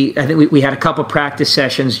I think we had a couple practice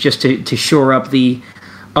sessions just to shore up the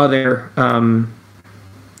other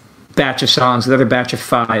batch of songs, the other batch of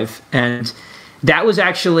 5, and that was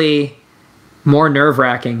actually more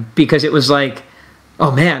nerve-wracking because it was like,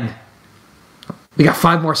 oh man, we got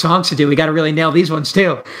 5 more songs to do. We got to really nail these ones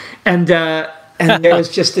too, and there was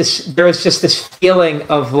just this feeling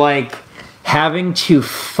of like having to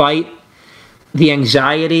fight the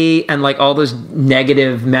anxiety and like all those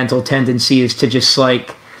negative mental tendencies to just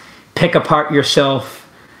like pick apart yourself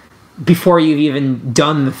before you've even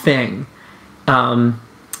done the thing.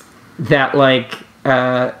 That like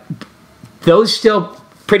those still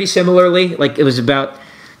pretty similarly, like it was about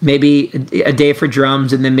maybe a day for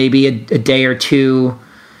drums and then maybe a day or two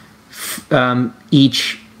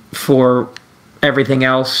each for everything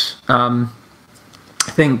else. I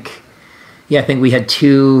think we had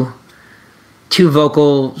two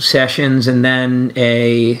vocal sessions and then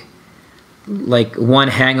one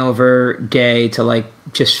hangover day to like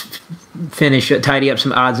just tidy up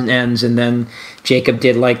some odds and ends, and then Jacob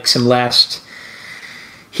did like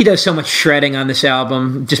he does so much shredding on this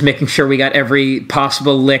album, just making sure we got every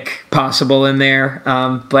possible lick possible in there,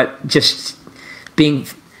 but just being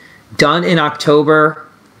done in October,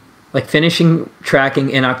 like finishing tracking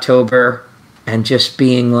in October and just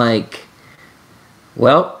being like,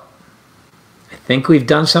 well, I think we've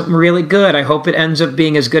done something really good. I hope it ends up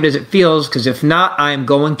being as good as it feels, because if not, I'm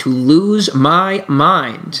going to lose my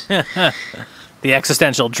mind. The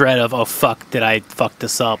existential dread of, oh fuck, did I fuck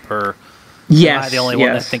this up, or yes, am I the only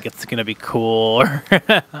one that think it's going to be cool? Or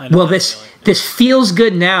well, this feels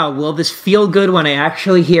good now. Will this feel good when I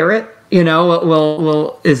actually hear it?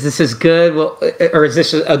 Is this as good? Or is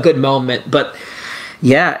this a good moment? But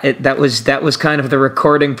yeah, that was kind of the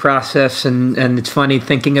recording process, and it's funny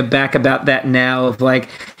thinking back about that now. Of like,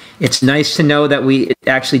 it's nice to know that it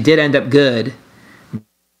actually did end up good,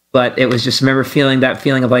 but it was just, remember feeling that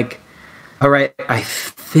feeling of like, all right, I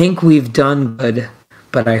think we've done good,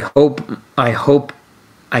 but I hope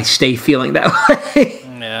I stay feeling that way.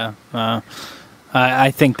 Yeah, I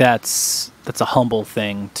think that's a humble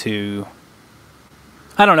thing to.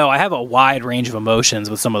 I don't know. I have a wide range of emotions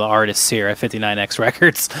with some of the artists here at 59X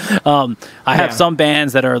Records. I have some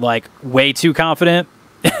bands that are like way too confident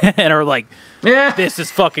and are like, this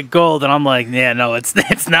is fucking gold. And I'm like, yeah, no, it's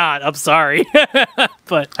not. I'm sorry.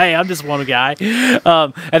 But hey, I'm just one guy.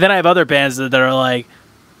 And then I have other bands that are like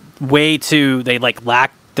way too, they like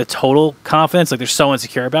lack the total confidence. Like they're so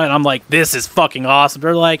insecure about it. And I'm like, this is fucking awesome.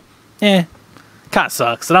 They're like, kind of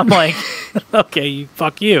sucks. And I'm like, okay,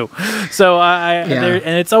 fuck you. So and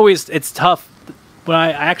it's tough. When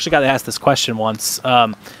I actually got to ask this question once,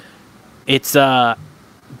 it's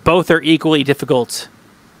both are equally difficult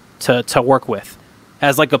to work with.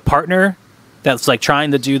 As like a partner that's like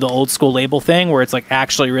trying to do the old school label thing where it's like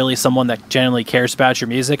actually really someone that genuinely cares about your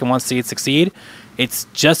music and wants to see it succeed, it's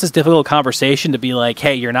just as difficult a conversation to be like,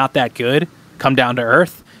 hey, you're not that good, come down to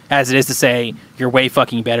earth, as it is to say you're way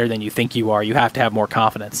fucking better than you think you are. You have to have more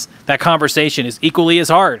confidence. That conversation is equally as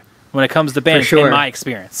hard when it comes to bands, in my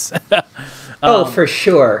experience. Oh, for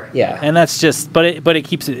sure, yeah. And that's just, but it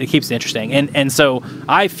keeps it interesting, and so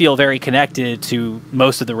I feel very connected to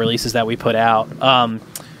most of the releases that we put out.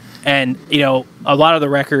 And a lot of the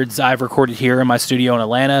records I've recorded here in my studio in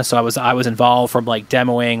Atlanta, so I was involved from like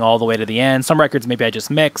demoing all the way to the end. Some records maybe I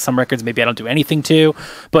just mix, some records maybe I don't do anything to,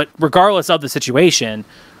 but regardless of the situation,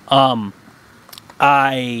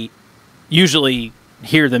 I usually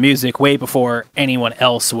hear the music way before anyone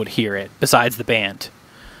else would hear it besides the band.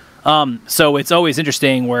 So it's always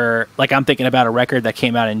interesting where, like, I'm thinking about a record that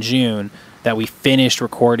came out in June that we finished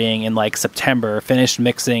recording in like September, finished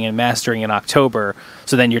mixing and mastering in October.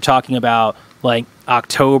 So then you're talking about like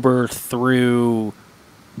October through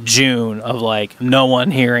June of like no one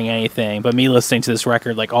hearing anything but me listening to this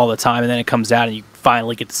record like all the time, and then it comes out and you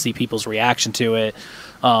finally get to see people's reaction to it.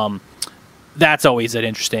 That's always an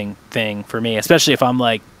interesting thing for me, especially if I'm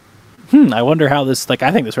like, I wonder how this, like,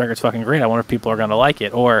 I think this record's fucking great. I wonder if people are going to like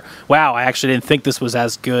it. Or, wow, I actually didn't think this was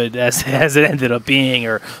as good as it ended up being,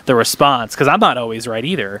 or the response. Because I'm not always right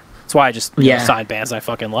either. That's why I just sign bands I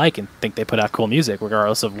fucking like and think they put out cool music,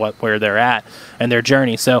 regardless of where they're at and their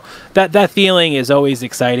journey. So that feeling is always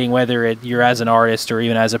exciting, whether you're as an artist or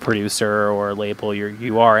even as a producer or a label.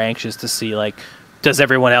 You are anxious to see, like, does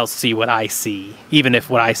everyone else see what I see? Even if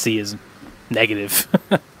what I see is negative.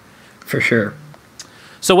 For sure.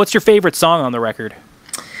 So what's your favorite song on the record?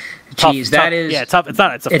 Jeez, that is tough.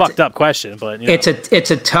 It's a fucked up question, but it's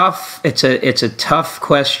a tough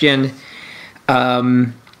question.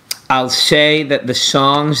 I'll say that the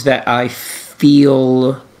songs that I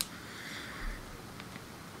feel,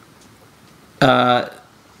 I'll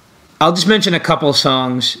just mention a couple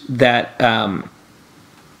songs that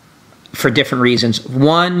for different reasons.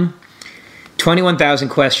 One, 21,000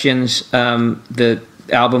 Questions, the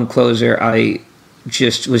album closer.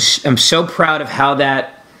 I'm so proud of how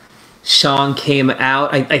that song came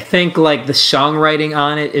out. I think like the songwriting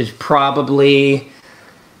on it is probably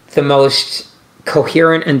the most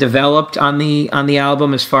coherent and developed on the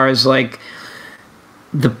album, as far as like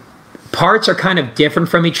the parts are kind of different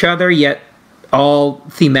from each other, yet all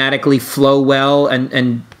thematically flow well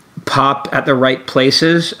and pop at the right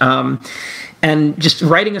places. And just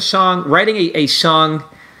writing a song,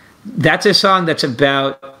 that's a song that's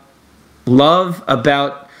about love,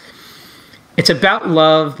 it's about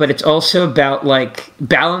love, but it's also about like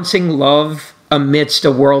balancing love amidst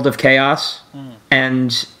a world of chaos,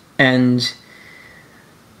 and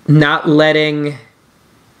not letting,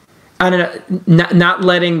 not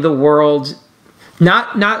letting the world,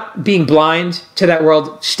 not being blind to that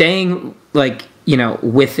world, staying like,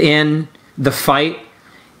 within the fight,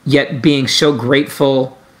 yet being so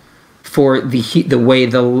grateful for the way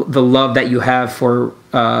the love that you have for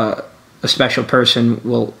a special person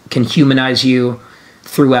can humanize you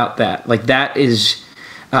throughout that. Like that is,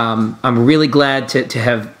 I'm really glad to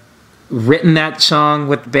have written that song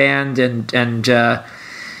with the band, and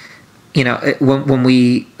when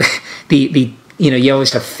we you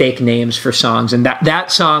always have fake names for songs, and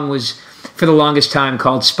that song was for the longest time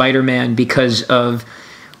called Spider-Man because of,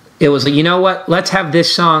 it was like, you know what? Let's have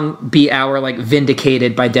this song be our like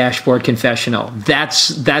Vindicated by Dashboard Confessional.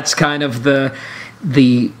 That's kind of the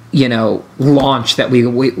launch that we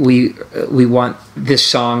want this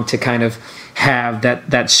song to kind of have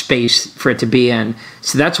that space for it to be in.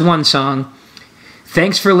 So that's one song.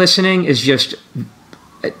 Thanks for Listening is just,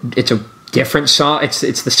 it's a different song. It's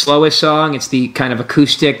the slowest song. It's the kind of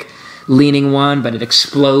acoustic leaning one, but it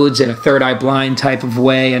explodes in a Third Eye Blind type of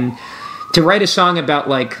way. And to write a song about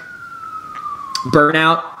like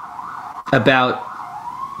burnout, about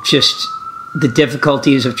just the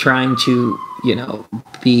difficulties of trying to,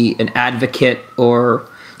 be an advocate or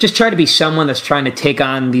just try to be someone that's trying to take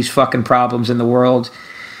on these fucking problems in the world,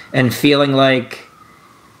 and feeling like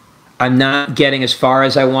I'm not getting as far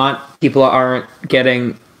as I want. People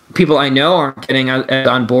I know aren't getting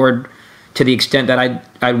on board to the extent that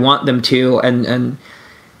I want them to, and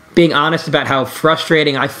being honest about how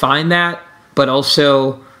frustrating I find that, but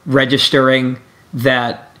also registering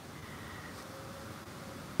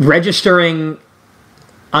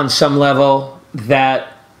on some level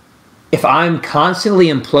that if I'm constantly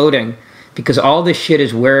imploding because all this shit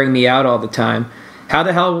is wearing me out all the time,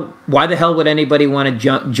 why the hell would anybody want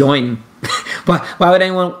to join? why would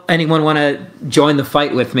anyone want to join the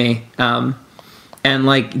fight with me? And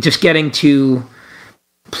like just getting to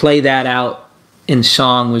play that out in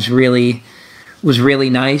song was really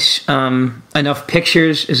nice. Enough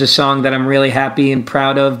Pictures is a song that I'm really happy and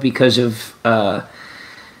proud of because of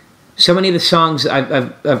so many of the songs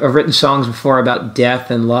I've written songs before about death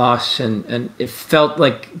and loss, and it felt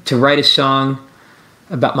like to write a song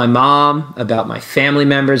about my mom, about my family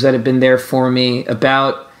members that have been there for me,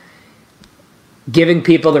 about giving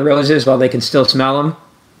people the roses while they can still smell them,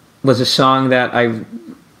 was a song that I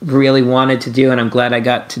really wanted to do, and I'm glad I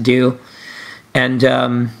got to do. And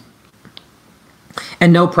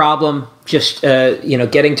No Problem, just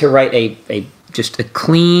getting to write a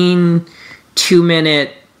clean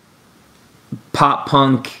 2-minute pop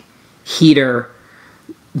punk heater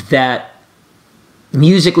that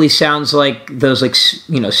musically sounds like those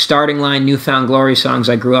Starting Line, New Found Glory songs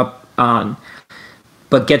I grew up on,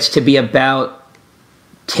 but gets to be about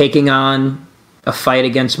taking on a fight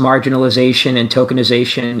against marginalization and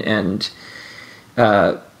tokenization and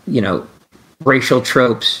racial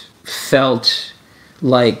tropes. Felt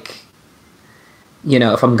like,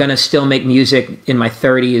 if I'm gonna still make music in my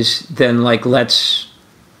 30s, then let's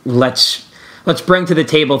bring to the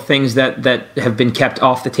table things that have been kept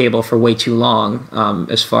off the table for way too long,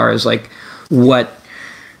 as far as what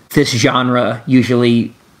this genre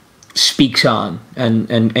usually speaks on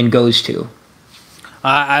and goes to.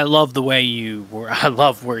 I love the way I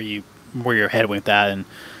love where your head went with that, and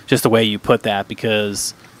just the way you put that,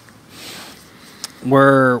 because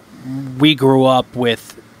we grew up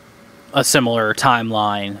with a similar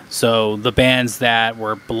timeline. So the bands that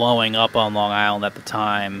were blowing up on Long Island at the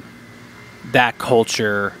time, that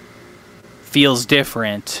culture feels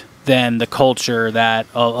different than the culture that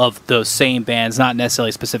of those same bands, not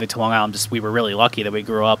necessarily specific to Long Island. Just we were really lucky that we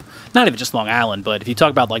grew up, not even just Long Island, but if you talk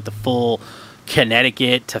about the full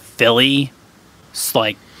Connecticut to Philly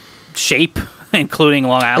shape, including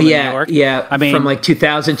Long Island, New York. Yeah. I mean, from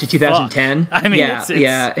 2000 to 2010. Fuck. I mean,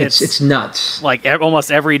 it's nuts. Almost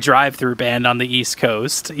every drive-through band on the East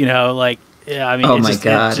Coast. Oh my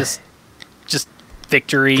God. Just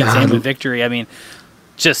victory, same with victory. I mean,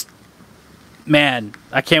 man,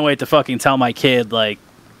 I can't wait to fucking tell my kid. I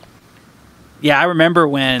remember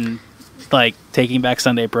when Taking Back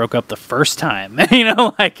Sunday broke up the first time.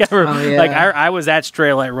 I was at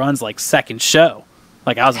Stray Light Run's second show.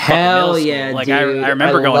 I was in hell fucking yeah, dude. I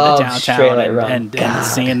remember going to downtown and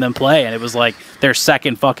seeing them play, and it was their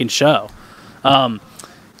second fucking show. There's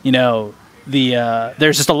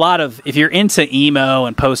just a lot of, if you're into emo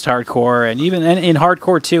and post-hardcore and even in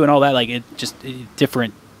hardcore too and all that,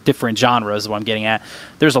 different genres is what I'm getting at.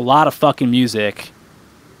 There's a lot of fucking music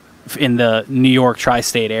in the New York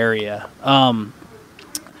tri-state area. And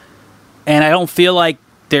I don't feel like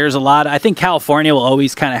there's a lot. I think California will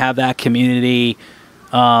always kind of have that community.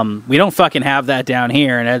 We don't fucking have that down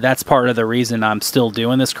here, and that's part of the reason I'm still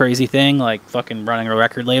doing this crazy thing, fucking running a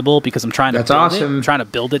record label, because I'm trying to build it. I'm trying to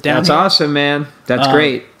build it down That's here. awesome, man. That's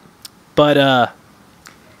great. But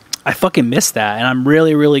I fucking miss that, and I'm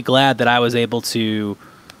really, really glad that I was able to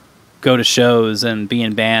go to shows and be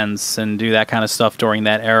in bands and do that kind of stuff during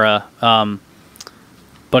that era.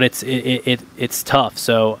 But it's tough.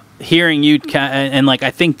 So hearing you and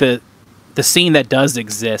I think the scene that does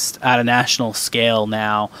exist at a national scale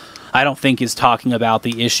now, I don't think is talking about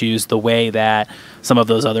the issues the way that some of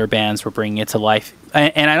those other bands were bringing it to life.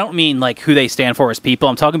 And I don't mean who they stand for as people.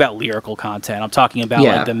 I'm talking about lyrical content. I'm talking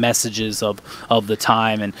about the messages of the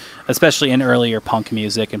time, and especially in earlier punk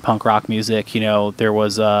music and punk rock music, there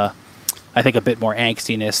was I think a bit more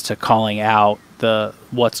angstiness to calling out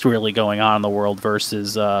what's really going on in the world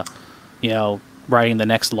versus writing the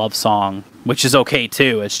next love song, which is okay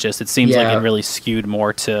too. It's just, it seems like it really skewed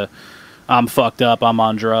more to, I'm fucked up, I'm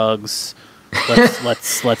on drugs,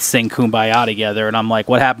 let's sing Kumbaya together. And I'm like,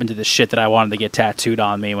 what happened to the shit that I wanted to get tattooed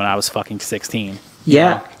on me when I was fucking 16?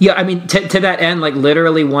 Yeah. I mean, to that end,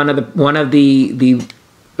 literally one of the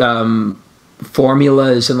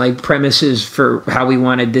formulas and premises for how we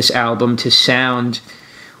wanted this album to sound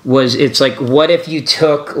was, it's what if you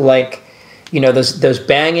took those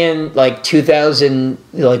banging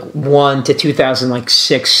 2001 to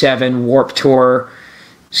 2006, 7 Warped Tour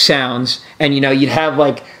sounds, and you'd have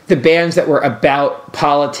the bands that were about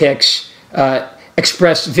politics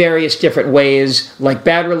expressed various different ways, like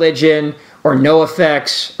Bad Religion or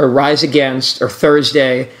NoFX or Rise Against or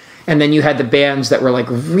Thursday, and then you had the bands that were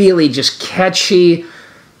really just catchy,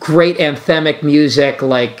 great anthemic music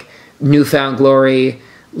like New Found Glory,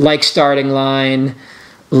 like Starting Line,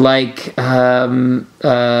 I'm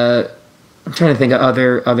trying to think of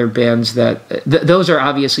other bands that those are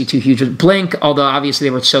obviously too huge. Blink, although obviously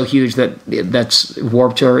they were so huge that's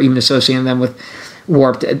Warped, or even associating them with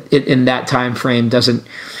Warped in that time frame doesn't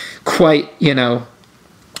quite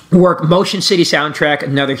work. Motion City soundtrack,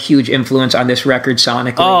 another huge influence on this record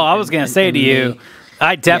sonically. Oh, I was gonna say to you,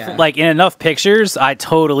 I definitely in enough pictures, I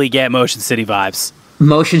totally get Motion City vibes.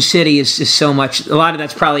 Motion City is so much. A lot of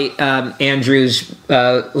that's probably Andrew's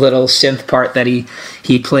little synth part that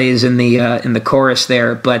he plays in the chorus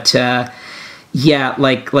there. But yeah,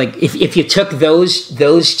 like if you took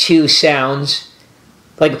those two sounds,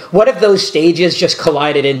 like what if those stages just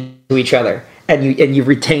collided into each other and you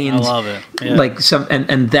retained? I love it. Yeah. Like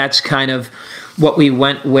and that's kind of what we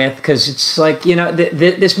went with, because it's like,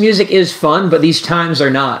 this music is fun, but these times are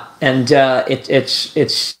not, and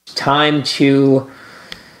it's time to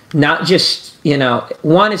not just,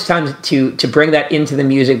 one, it's time to bring that into the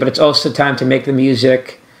music, but it's also time to make the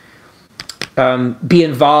music be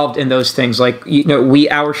involved in those things. Like,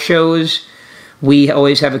 our shows, we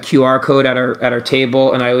always have a QR code at our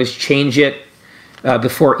table, and I always change it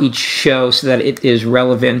before each show so that it is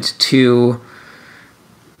relevant to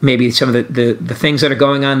maybe some of the things that are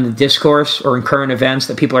going on in the discourse or in current events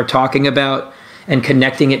that people are talking about, and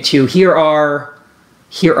connecting it to here are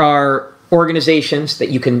organizations that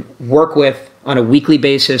you can work with on a weekly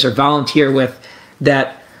basis or volunteer with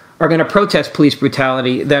that are going to protest police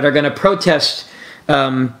brutality, that are going to protest,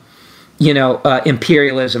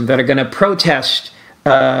 imperialism, that are going to protest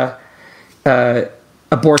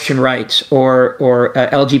abortion rights or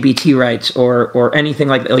LGBT rights or anything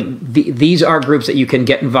like that. These are groups that you can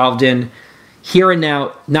get involved in here and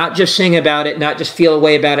now, not just sing about it, not just feel a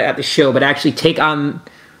way about it at the show, but actually take on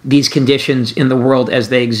these conditions in the world as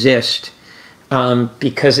they exist.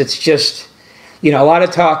 Because it's just, a lot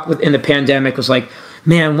of talk in the pandemic was like,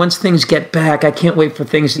 man, once things get back, I can't wait for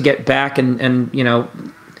things to get back. And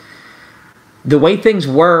the way things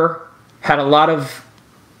were had a lot of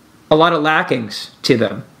lackings to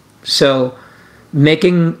them. So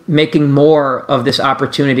making more of this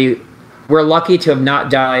opportunity. We're lucky to have not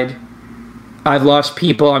died. I've lost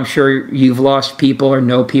people. I'm sure you've lost people or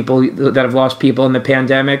know people that have lost people in the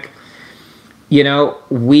pandemic.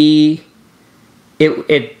 We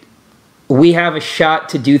have a shot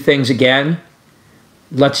to do things again.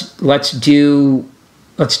 Let's do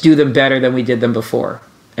them better than we did them before.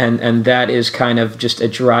 And that is kind of just a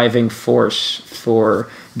driving force for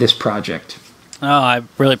this project. Oh, I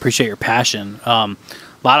really appreciate your passion. A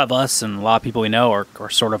lot of us and a lot of people we know are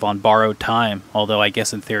sort of on borrowed time, although I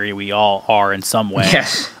guess in theory we all are in some way.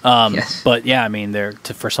 Yes. Yes. But yeah, I mean,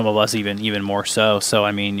 for some of us even more so. So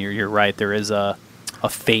I mean, you're right. There is a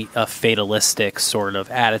fatalistic sort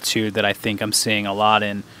of attitude that I think I'm seeing a lot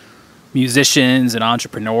in musicians and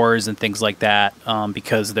entrepreneurs and things like that,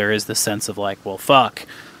 because there is this sense of like, well, fuck,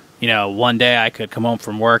 one day I could come home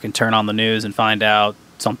from work and turn on the news and find out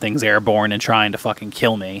something's airborne and trying to fucking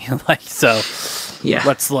kill me. Yeah.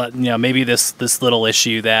 Let's maybe this little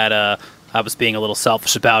issue that I was being a little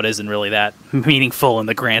selfish about isn't really that meaningful in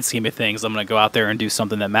the grand scheme of things. I'm going to go out there and do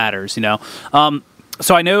something that matters,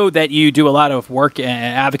 So I know that you do a lot of work,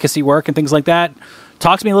 advocacy work and things like that.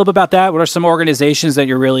 Talk to me a little bit about that. What are some organizations that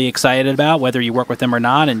you're really excited about, whether you work with them or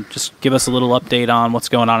not, and just give us a little update on what's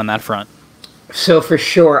going on that front. So for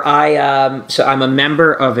sure, I'm a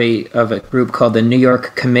member of a group called the New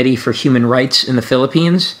York Committee for Human Rights in the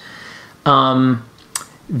Philippines.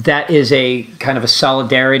 That is a kind of a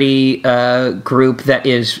solidarity group that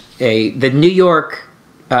is the New York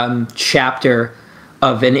chapter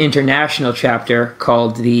of an international chapter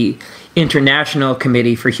called the International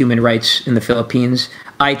Committee for Human Rights in the Philippines,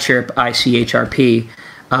 ICHRP.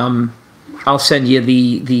 I'll send you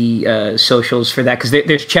the socials for that, because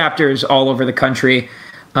there's chapters all over the country.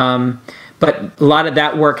 But a lot of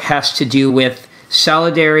that work has to do with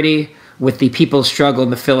solidarity with the people's struggle in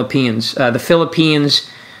the Philippines. The Philippines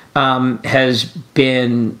has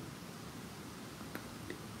been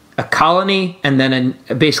a colony and then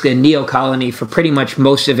basically a neo-colony for pretty much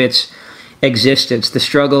most of its existence. The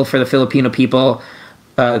struggle for the Filipino people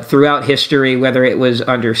throughout history, whether it was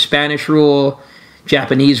under Spanish rule,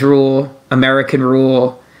 Japanese rule, American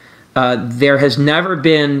rule, there has never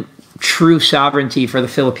been true sovereignty for the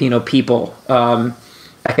Filipino people.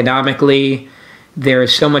 Economically, there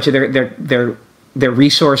is so much of their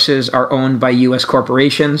resources are owned by U.S.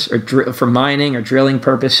 corporations or for mining or drilling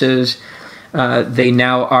purposes. They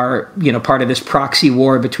now are, part of this proxy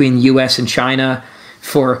war between U.S. and China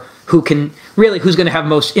for who's going to have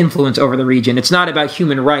most influence over the region. It's not about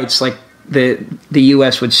human rights like the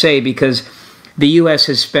U.S. would say, because the U.S.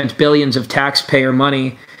 has spent billions of taxpayer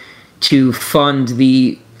money to fund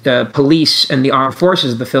the police and the armed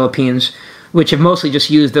forces of the Philippines, which have mostly just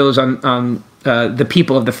used those on the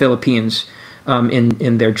people of the Philippines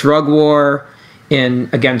in their drug war,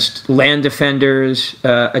 against land defenders,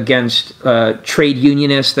 against trade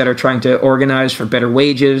unionists that are trying to organize for better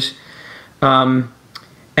wages.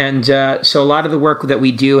 And so a lot of the work that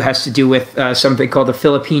we do has to do with something called the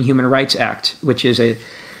Philippine Human Rights Act, which is a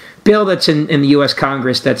bill that's in the U.S.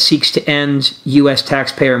 Congress that seeks to end U.S.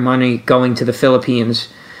 taxpayer money going to the Philippines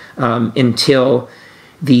until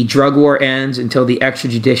the drug war ends, until the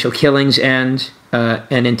extrajudicial killings end,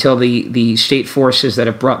 and until the state forces that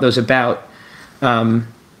have brought those about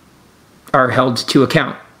are held to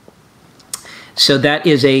account. So that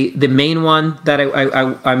is the main one that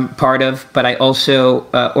I'm part of, but I also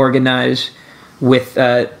organize with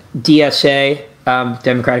DSA,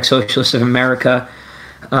 Democratic Socialists of America.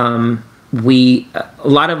 A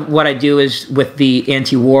lot of what I do is with the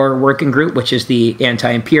anti-war working group, which is the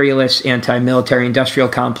anti-imperialist, anti-military industrial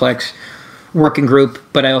complex working group,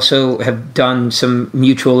 but I also have done some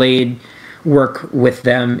mutual aid work with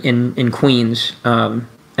them in Queens. And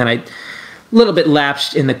I a little bit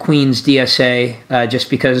lapsed in the Queens DSA just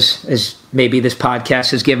because, as maybe this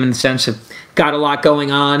podcast has given the sense of, got a lot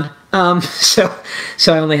going on. So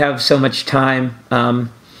I only have so much time.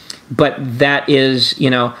 But that is,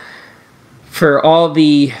 for all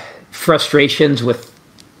the frustrations with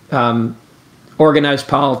organized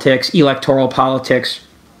politics, electoral politics,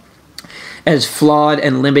 as flawed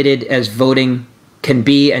and limited as voting can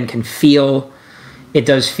be and can feel, it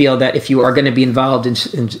does feel that if you are going to be involved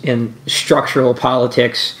in structural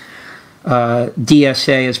politics,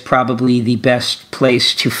 DSA is probably the best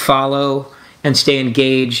place to follow and stay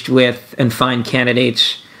engaged with and find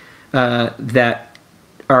candidates that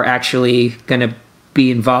are actually going to be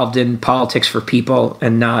involved in politics for people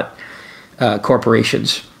and not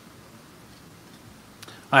corporations.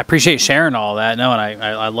 I appreciate sharing all that. No, and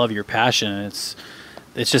I love your passion. It's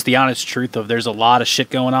just the honest truth of there's a lot of shit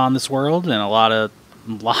going on in this world and a lot of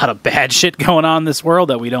bad shit going on in this world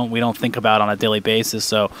that we don't think about on a daily basis.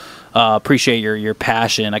 So appreciate your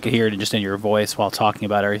passion. I could hear it just in your voice while talking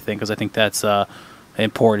about everything, because I think that's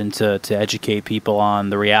important to educate people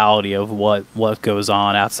on the reality of what goes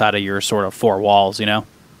on outside of your sort of four walls,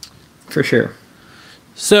 For sure.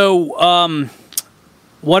 So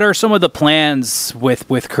what are some of the plans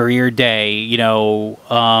with Career Day?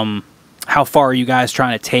 How far are you guys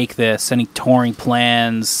trying to take this? Any touring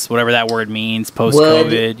plans, whatever that word means,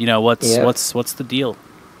 post-COVID? What's the deal?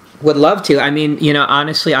 Would love to. I mean,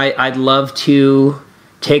 honestly, I'd love to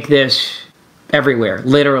take this everywhere,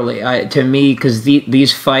 literally. To me, because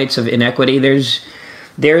these fights of inequity,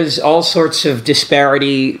 there's all sorts of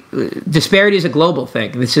disparity. Disparity is a global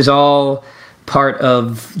thing. This is all part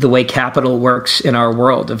of the way capital works in our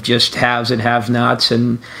world, of just haves and have-nots,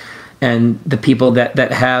 and the people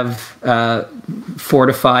that have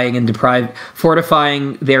fortifying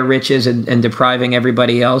their riches and depriving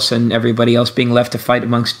everybody else, and everybody else being left to fight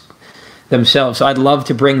amongst themselves. So I'd love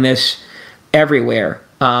to bring this everywhere,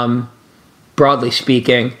 broadly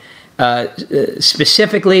speaking.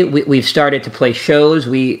 Specifically, we've started to play shows.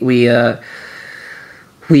 We are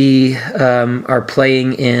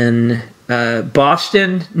playing in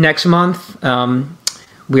Boston next month.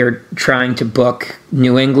 We're trying to book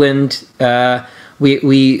New England. We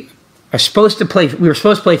were supposed to play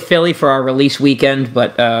Philly for our release weekend,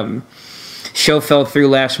 but show fell through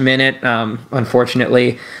last minute,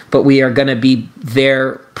 unfortunately. But we are going to be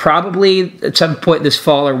there probably at some point this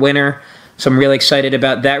fall or winter. So I'm really excited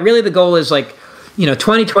about that. Really, the goal is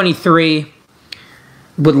 2023.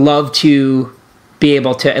 Would love to be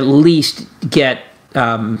able to at least get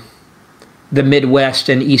the Midwest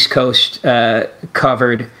and East Coast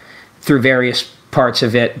covered through various parts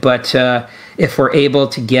of it. But if we're able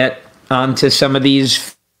to get onto some of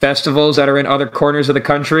these festivals that are in other corners of the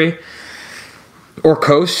country or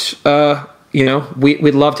coasts,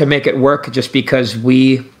 we'd love to make it work, just because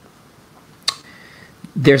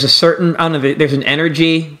there's a certain, there's an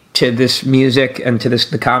energy to this music and to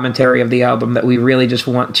the commentary of the album that we really just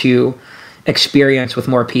want to experience with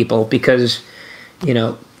more people, because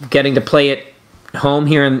getting to play it home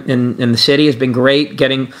here in the city has been great.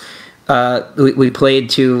 We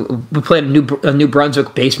played a New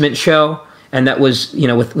Brunswick basement show, and that was,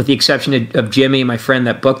 with the exception of Jimmy, my friend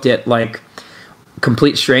that booked it, like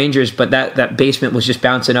complete strangers, but that basement was just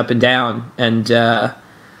bouncing up and down, and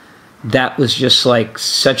that was just like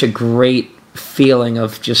such a great feeling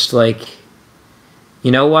of just like,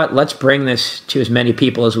 let's bring this to as many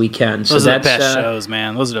people as we can. Those are the best shows,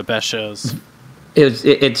 man. Those are the best shows. We're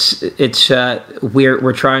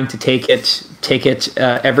trying to take it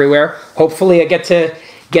everywhere. Hopefully, I get to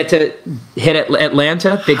hit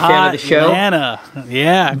Atlanta. Big fan of the show. Atlanta,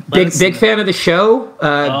 yeah. Big fan of the show.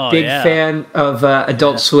 Big fan of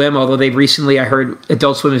Adult Swim. Although I heard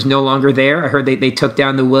Adult Swim is no longer there. I heard they took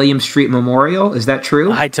down the William Street Memorial. Is that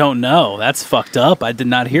true? I don't know. That's fucked up. I did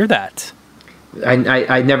not hear that.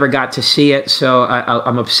 I never got to see it, so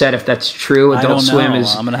I'm upset if that's true. Adult Swim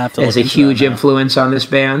is I'm gonna have to has a huge influence on this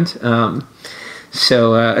band.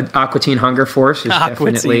 So Aqua Teen Hunger Force is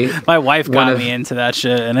definitely. My wife got me into that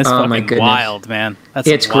shit, and it's fucking wild, man.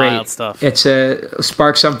 It's wild great stuff. It's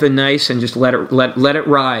spark something nice and just let it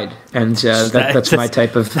ride, and that's my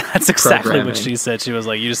type of. That's exactly what she said. She was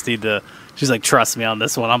like, "You just need to." She's like, "Trust me on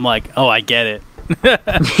this one." I'm like, "Oh, I get it."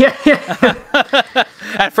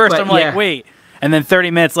 At first, I'm like, "Wait." And then 30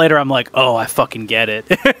 minutes later, I'm like, oh, I fucking get it.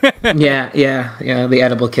 Yeah. The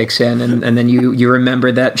edible kicks in, and then you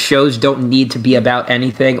remember that shows don't need to be about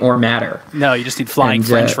anything or matter. No, you just need flying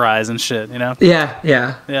French fries and shit, you know?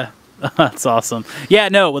 Yeah. That's awesome. Yeah,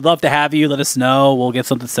 no, would love to have you. Let us know. We'll get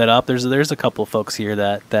something set up. There's a couple of folks here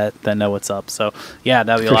that know what's up. So, yeah,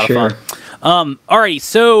 that'd be a lot of fun. Alrighty,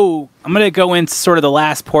 so I'm going to go into sort of the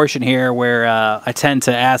last portion here where I tend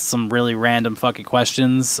to ask some really random fucking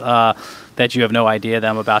questions that you have no idea that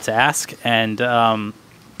I'm about to ask. And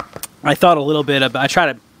I thought a little bit about, I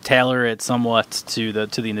try to tailor it somewhat to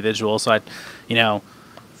the individual. So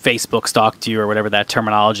Facebook stalked you or whatever that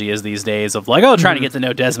terminology is these days of like, trying to get to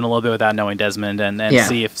know Desmond a little bit without knowing Desmond and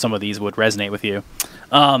see if some of these would resonate with you.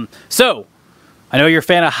 So I know you're a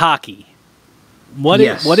fan of hockey. What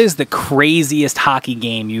is the craziest hockey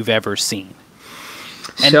game you've ever seen?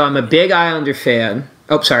 So I'm a big Islander fan.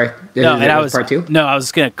 Oh, sorry. Part two? No, I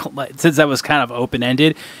was going to, since that was kind of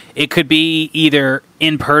open-ended, it could be either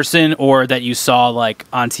in person or that you saw like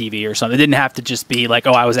on TV or something. It didn't have to just be like,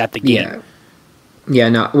 I was at the game. Yeah,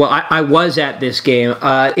 no. Well, I was at this game.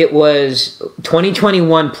 It was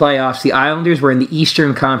 2021 playoffs. The Islanders were in the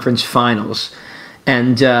Eastern Conference Finals.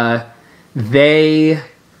 And it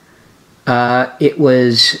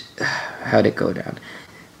was, how'd it go down?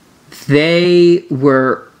 They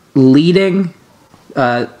were leading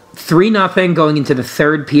 3-0 going into the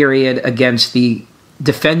third period against the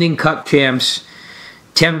defending Cup champs,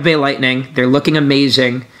 Tampa Bay Lightning. They're looking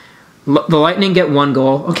amazing. The Lightning get 1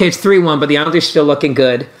 goal. Okay, it's 3-1, but the Islanders still looking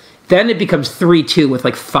good. Then it becomes 3-2 with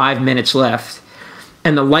like 5 minutes left.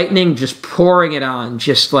 And the Lightning just pouring it on,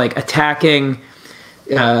 just like attacking.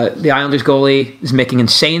 The Islanders goalie is making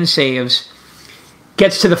insane saves.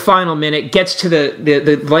 Gets to the final minute, gets to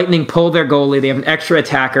the Lightning pull their goalie. They have an extra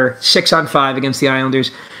attacker, 6-on-5 against the Islanders.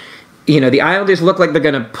 The Islanders look like they're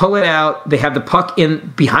going to pull it out. They have the puck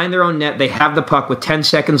in behind their own net. They have the puck with 10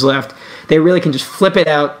 seconds left. They really can just flip it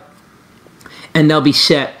out, and they'll be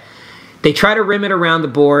set. They try to rim it around the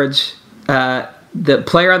boards. The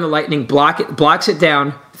player on the Lightning blocks it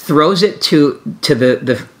down, throws it to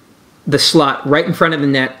the slot right in front of the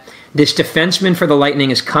net. This defenseman for the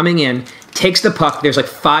Lightning is coming in, takes the puck. There's like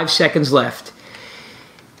 5 seconds left.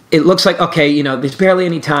 It looks like, okay, there's barely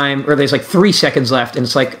any time, or there's like 3 seconds left, and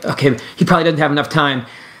it's like, okay, he probably doesn't have enough time.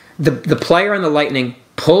 The player on the Lightning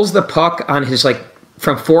pulls the puck on his, like,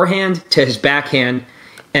 from forehand to his backhand,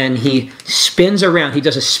 and he spins around. He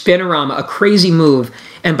does a spinorama, a crazy move,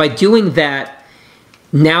 and by doing that,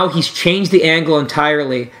 now he's changed the angle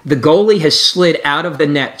entirely. The goalie has slid out of the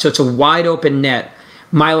net, so it's a wide open net.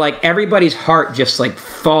 Everybody's heart just like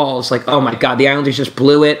falls, like, oh my God, the Islanders just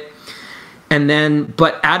blew it. And then,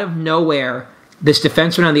 but out of nowhere, this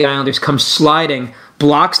defenseman on the Islanders comes sliding,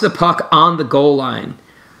 blocks the puck on the goal line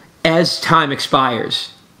as time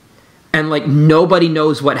expires. And like nobody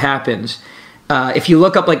knows what happens. If you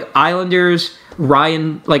look up like Islanders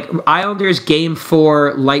Game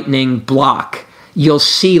 4 Lightning block, you'll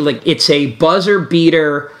see like it's a buzzer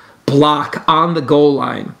beater block on the goal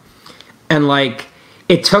line. And like,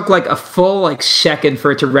 it took like a full like second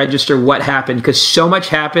for it to register what happened, because so much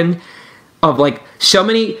happened of like so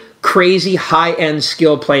many crazy high-end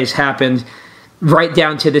skill plays happened, right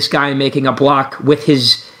down to this guy making a block with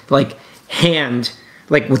his like hand,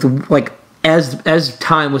 like with like as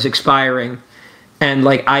time was expiring. And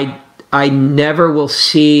like I never will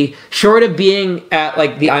see, short of being at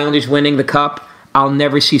like the Islanders winning the cup, I'll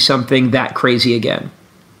never see something that crazy again.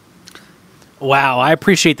 Wow, I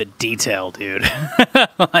appreciate the detail, dude.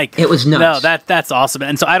 Like, it was nuts. No, that's awesome.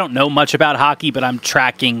 And so I don't know much about hockey, but I'm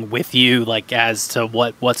tracking with you, like, as to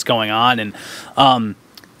what's going on. And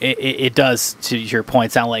it does, to your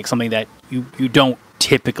point, sound like something that you don't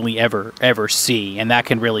typically ever see, and that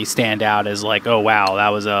can really stand out as like, oh wow, that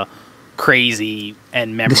was a crazy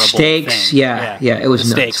and memorable the stakes thing. Yeah, it was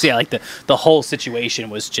the nuts. Stakes, like the whole situation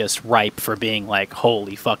was just ripe for being like,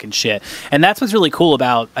 holy fucking shit. And that's what's really cool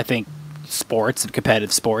about, I think, sports and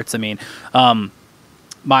competitive sports. I mean,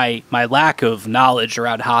 my lack of knowledge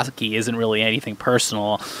around hockey isn't really anything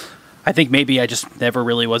personal. I think maybe I just never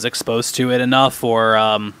really was exposed to it enough, or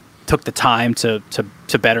took the time to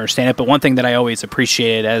better understand it. But one thing that I always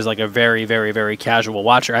appreciated as like a very, very, very casual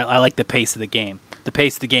watcher, I like the pace of the game. The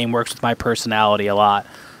pace of the game works with my personality a lot,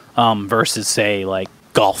 versus say like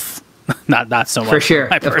golf. not so much for sure.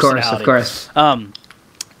 My of course.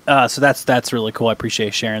 So that's really cool. I appreciate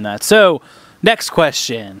you sharing that. So next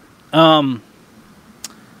question.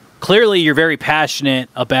 Clearly you're very passionate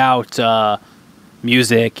about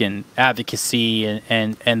music and advocacy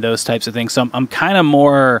and those types of things. So I'm kind of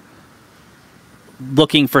more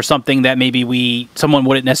looking for something that maybe someone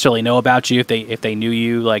wouldn't necessarily know about you if they knew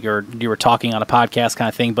you, like, or you were talking on a podcast kind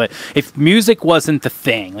of thing. But if music wasn't the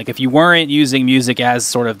thing, like if you weren't using music as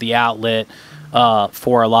sort of the outlet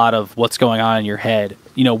for a lot of what's going on in your head,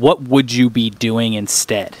 you know, what would you be doing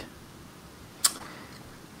instead?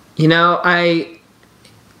 You know,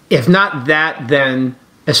 if not that, then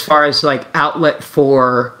as far as like outlet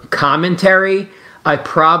for commentary, I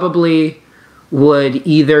probably would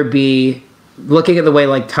either be looking at the way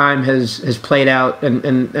like time has played out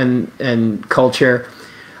and culture.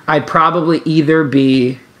 I'd probably either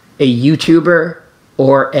be a YouTuber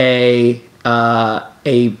or a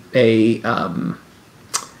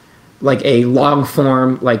like a long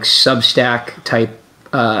form like Substack type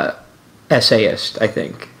essayist. I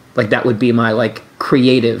think like that would be my like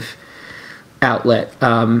creative outlet.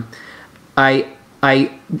 I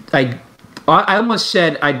almost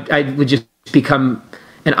said I would just become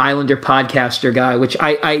an Islander podcaster guy, which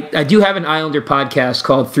I do have an Islander podcast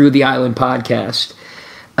called Through the Island Podcast,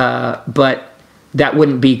 but that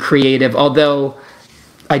wouldn't be creative. Although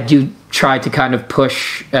I do try to kind of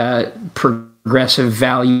push progressive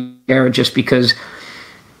value there, just because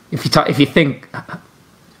if you think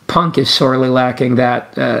punk is sorely lacking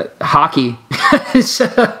that, hockey is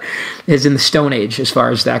in the Stone Age as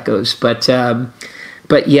far as that goes.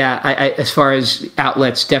 But yeah, I as far as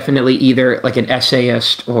outlets, definitely either like an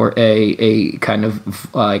essayist or a kind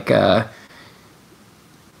of like a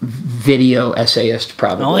video essayist,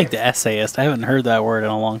 probably. I like the essayist. I haven't heard that word in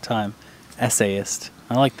a long time. Essayist.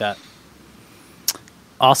 I like that.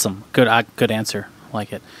 Awesome. Good answer. I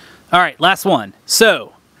like it. All right, last one.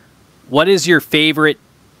 So, what is your favorite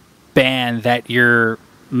band that you're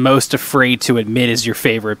most afraid to admit is your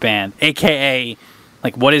favorite band? AKA,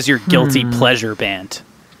 like, what is your guilty pleasure band?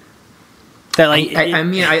 That like, I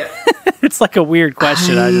mean, it's like a weird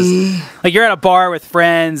question. I just like you're at a bar with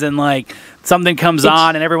friends and like something comes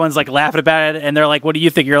on and everyone's like laughing about it and they're like, "What do you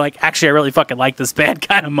think?" You're like, "Actually, I really fucking like this band,"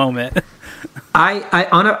 kind of moment. I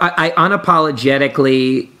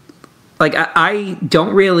unapologetically like I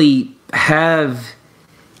don't really have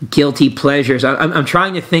guilty pleasures. I'm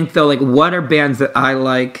trying to think though, like what are bands that I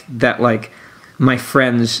like that like my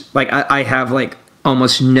friends like I have like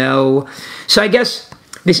almost no. So I guess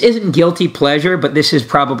this isn't guilty pleasure, but this is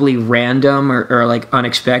probably random or like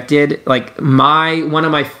unexpected. Like one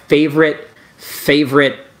of my favorite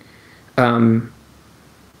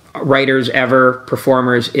writers ever,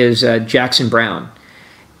 performers is Jackson Browne.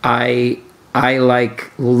 I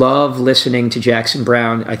like love listening to Jackson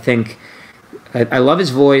Browne. I think I love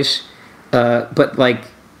his voice, but like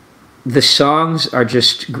the songs are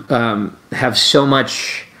just have so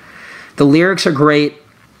much. The lyrics are great,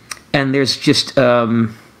 and there's just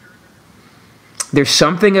there's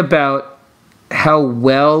something about how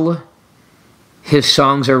well his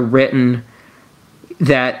songs are written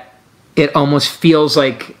that it almost feels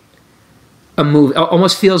like a movie.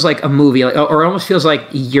 Almost feels like a movie, or almost feels like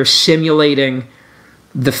you're simulating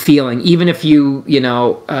the feeling, even if you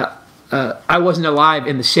know. I wasn't alive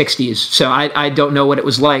in the 60s, so I don't know what it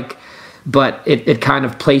was like, but it kind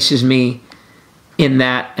of places me in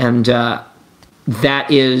that, and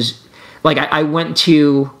that is, like, I went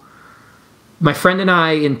to, my friend and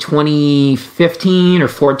I in 2015 or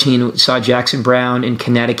 14 saw Jackson Browne in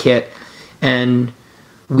Connecticut, and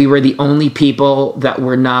we were the only people that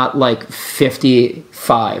were not, like,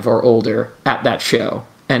 55 or older at that show,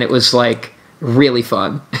 and it was, like, really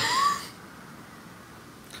fun.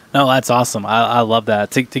 No, that's awesome. I love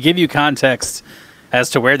that. To give you context as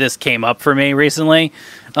to where this came up for me recently,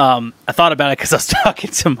 I thought about it because I was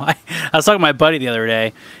talking to my buddy the other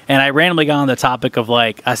day, and I randomly got on the topic of,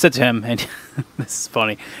 like, I said to him, and this is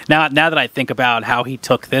funny. Now that I think about how he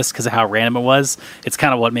took this because of how random it was, it's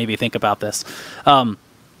kind of what made me think about this.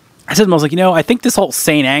 I said to him, I was like, I think this whole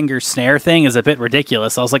Saint Anger snare thing is a bit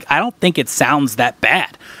ridiculous. I was like, I don't think it sounds that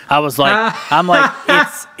bad. I was like,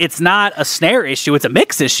 it's not a snare issue, it's a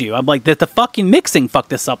mix issue. I'm like, the fucking mixing fucked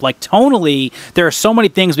this up. Like, tonally, there are so many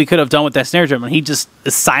things we could have done with that snare drum, and he just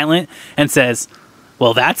is silent and says,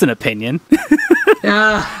 well, that's an opinion.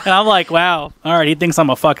 And I'm like, wow, all right, he thinks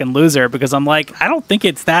I'm a fucking loser because I'm like, I don't think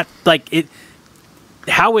it's that, like,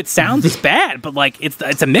 how it sounds is bad, but like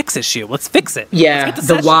it's a mix issue. Let's fix it. Yeah,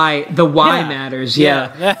 the why matters.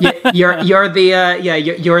 Yeah, you're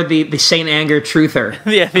the Saint Anger truther.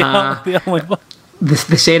 Yeah, the only one. The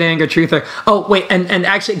Saint Anger truther. Oh wait, and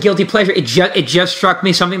actually, guilty pleasure. It just struck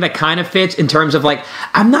me something that kind of fits in terms of like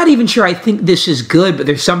I'm not even sure I think this is good, but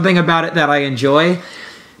there's something about it that I enjoy.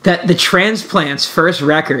 That the Transplants' first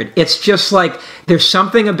record, it's just like there's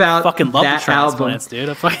something about fucking love that the Transplants, album.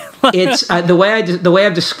 Dude. It's the way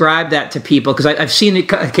I've described that to people because I've seen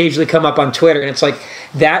it occasionally come up on Twitter, and it's like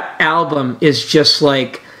that album is just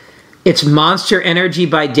like it's Monster Energy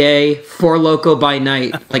by day, Four Loko by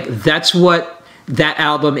night. Like that's what that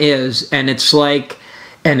album is, and it's like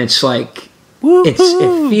it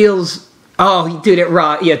feels. Oh, dude, it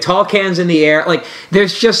raw. Yeah, Tall Cans in the Air. Like,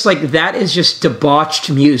 there's just like that is just debauched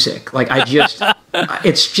music. Like,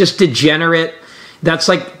 it's just degenerate. That's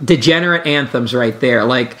like degenerate anthems right there.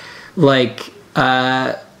 Like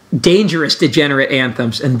dangerous degenerate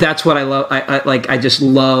anthems, and that's what I love. I just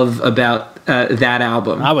love about that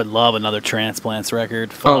album. I would love another Transplants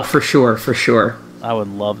record. Fuck. Oh, for sure. I would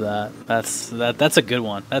love that. That's a good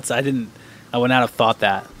one. I would not have thought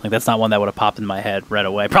that. Like, that's not one that would have popped in my head right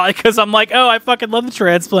away. Probably because I'm like, oh, I fucking love the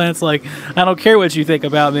Transplants. Like, I don't care what you think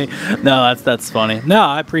about me. No, that's funny. No,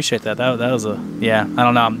 I appreciate that. That was yeah. I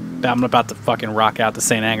don't know. I'm about to fucking rock out to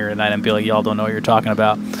Saint Anger tonight and be like, y'all don't know what you're talking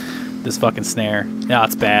about. This fucking snare. Yeah,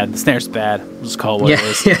 it's bad. The snare's bad. We'll just call it what it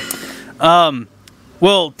is. Yeah.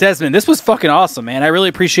 Well, Desmond, this was fucking awesome, man. I really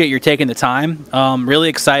appreciate your taking the time. Really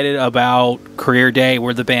excited about Career Day,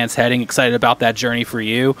 where the band's heading. Excited about that journey for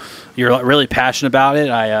you. You're really passionate about it.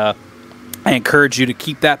 I encourage you to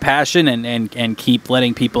keep that passion and keep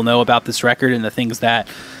letting people know about this record and the things that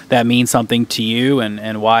mean something to you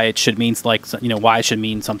and why it should mean why it should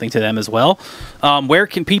mean something to them as well. Where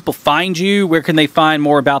can people find you? Where can they find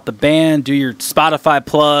more about the band? Do your Spotify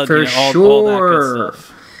plug? For sure. All that good stuff.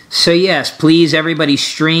 So yes, please everybody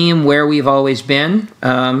stream Where We've Always Been.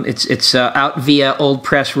 It's out via Old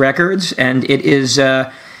Press Records, and it is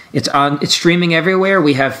it's streaming everywhere.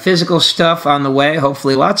 We have physical stuff on the way,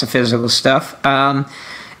 hopefully lots of physical stuff.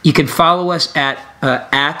 You can follow us at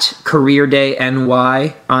Career Day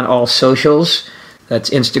NY on all socials. That's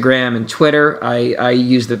Instagram and Twitter. I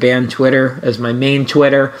use the band Twitter as my main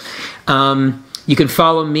Twitter. You can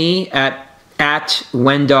follow me at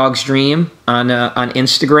When Dogs Dream on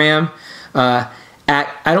Instagram. I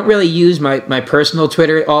don't really use my personal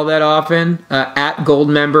Twitter all that often. At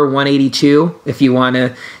Goldmember182 if you want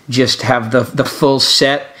to just have the full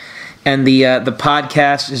set. And the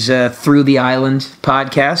podcast is Through the Island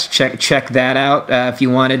podcast. Check that out if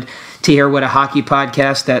you wanted to hear what a hockey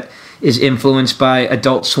podcast that is influenced by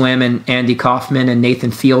Adult Swim and Andy Kaufman and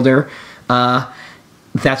Nathan Fielder.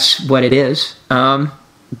 That's what it is.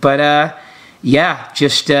 Yeah,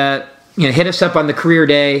 just hit us up on the Career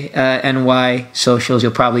Day NY socials.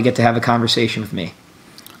 You'll probably get to have a conversation with me.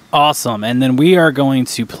 Awesome. And then we are going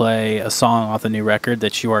to play a song off the new record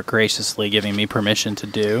that you are graciously giving me permission to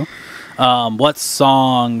do. What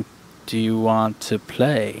song do you want to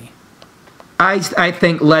play? I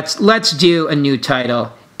think let's do a new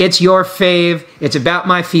title. It's your fave. It's about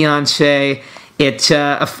my fiance. It's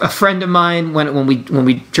a friend of mine when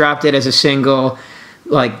we dropped it as a single,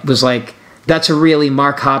 was like, that's a really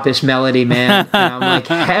Mark Hoppus melody, man. And I'm like,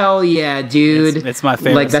 hell yeah, dude! It's my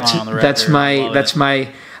favorite song on the record.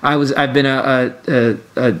 I've been a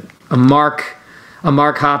Mark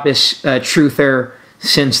Hoppus truther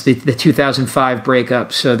since the 2005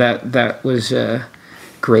 breakup. So that was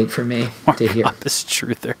great for me to hear. Mark Hoppus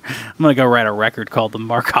truther. I'm gonna go write a record called the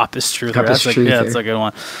Mark Hoppus truther. Yeah, that's a good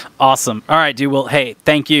one. Awesome. All right, dude. Well, hey,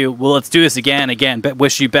 thank you. Well, let's do this again.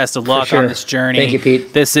 Wish you best of luck on this journey. Thank you,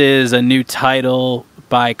 Pete. This is a new title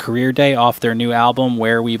by Career Day off their new album,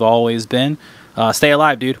 Where We've Always Been. Stay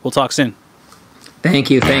alive, dude. We'll talk soon.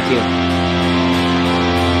 Thank you.